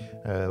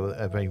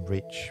 a very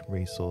rich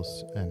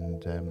resource,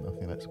 and I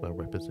think that's well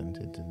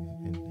represented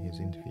in his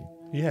interview.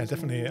 Yeah,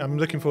 definitely. I'm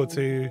looking forward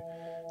to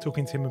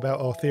talking to him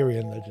about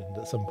Arthurian legend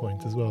at some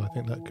point as well. I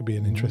think that could be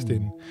an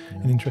interesting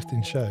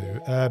show.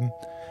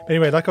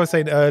 Anyway, like I was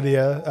saying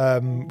earlier,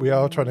 we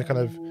are trying to kind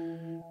of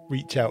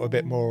reach out a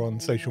bit more on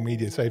social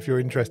media. So if you're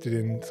interested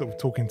in sort of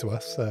talking to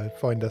us,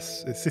 find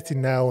us. It's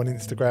Sitting Now on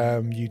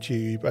Instagram,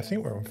 YouTube. I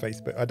think we're on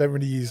Facebook. I don't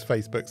really use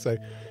Facebook, so if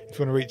you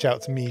want to reach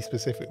out to me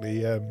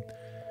specifically,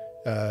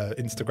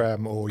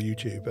 Instagram or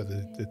YouTube are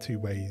the 2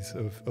 ways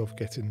of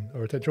getting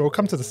our attention. Or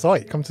come to the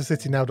site, come to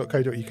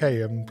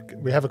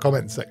sittingnow.co.uk. We have a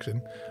comments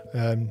section.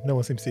 No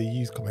one seems to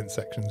use comment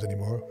sections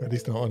anymore, at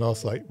least not on our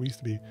site. We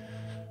used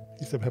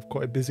to have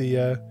quite a busy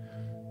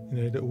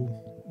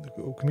little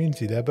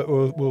community there, but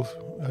we'll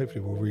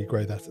hopefully we'll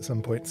regrow that at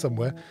some point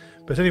somewhere.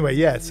 But anyway,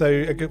 yeah,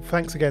 so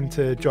thanks again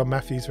to John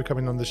Mathews for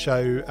coming on the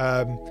show,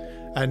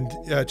 and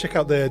check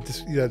out the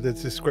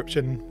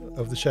description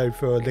of the show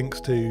for links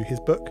to his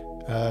book,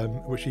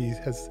 which he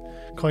has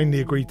kindly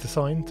agreed to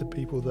sign to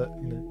people that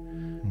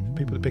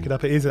people that pick it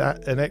up. It is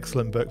an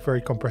excellent book,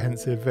 very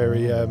comprehensive,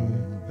 very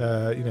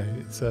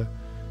it's the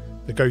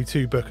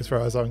go-to book as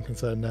far as I'm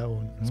concerned now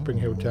on Spring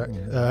Hill Jack.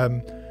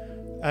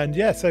 And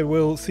yeah, so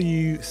we'll see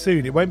you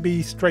soon. It won't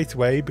be straight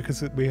away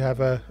because we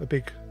have a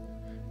big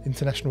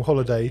international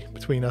holiday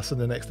between us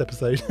and the next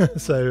episode.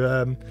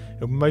 So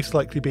it'll most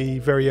likely be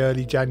very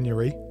early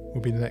January will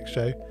be the next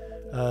show.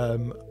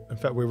 In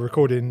fact, we're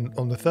recording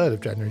on the 3rd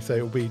of January, so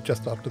it'll be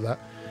just after that.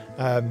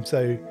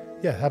 So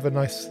yeah, have a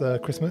nice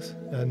Christmas,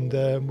 and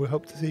we'll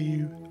hope to see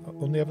you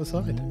on the other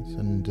side. Yes,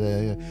 and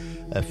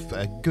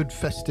a good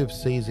festive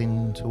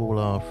season to all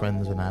our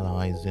friends and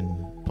allies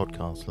in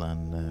podcast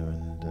land there,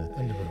 and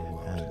the real world.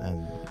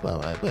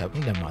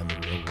 We don't mind the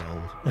real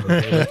world.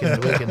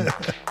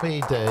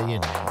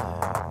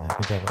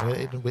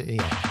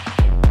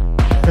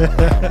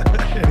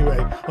 Anyway,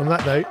 on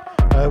that note,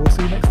 we'll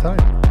see you next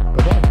time.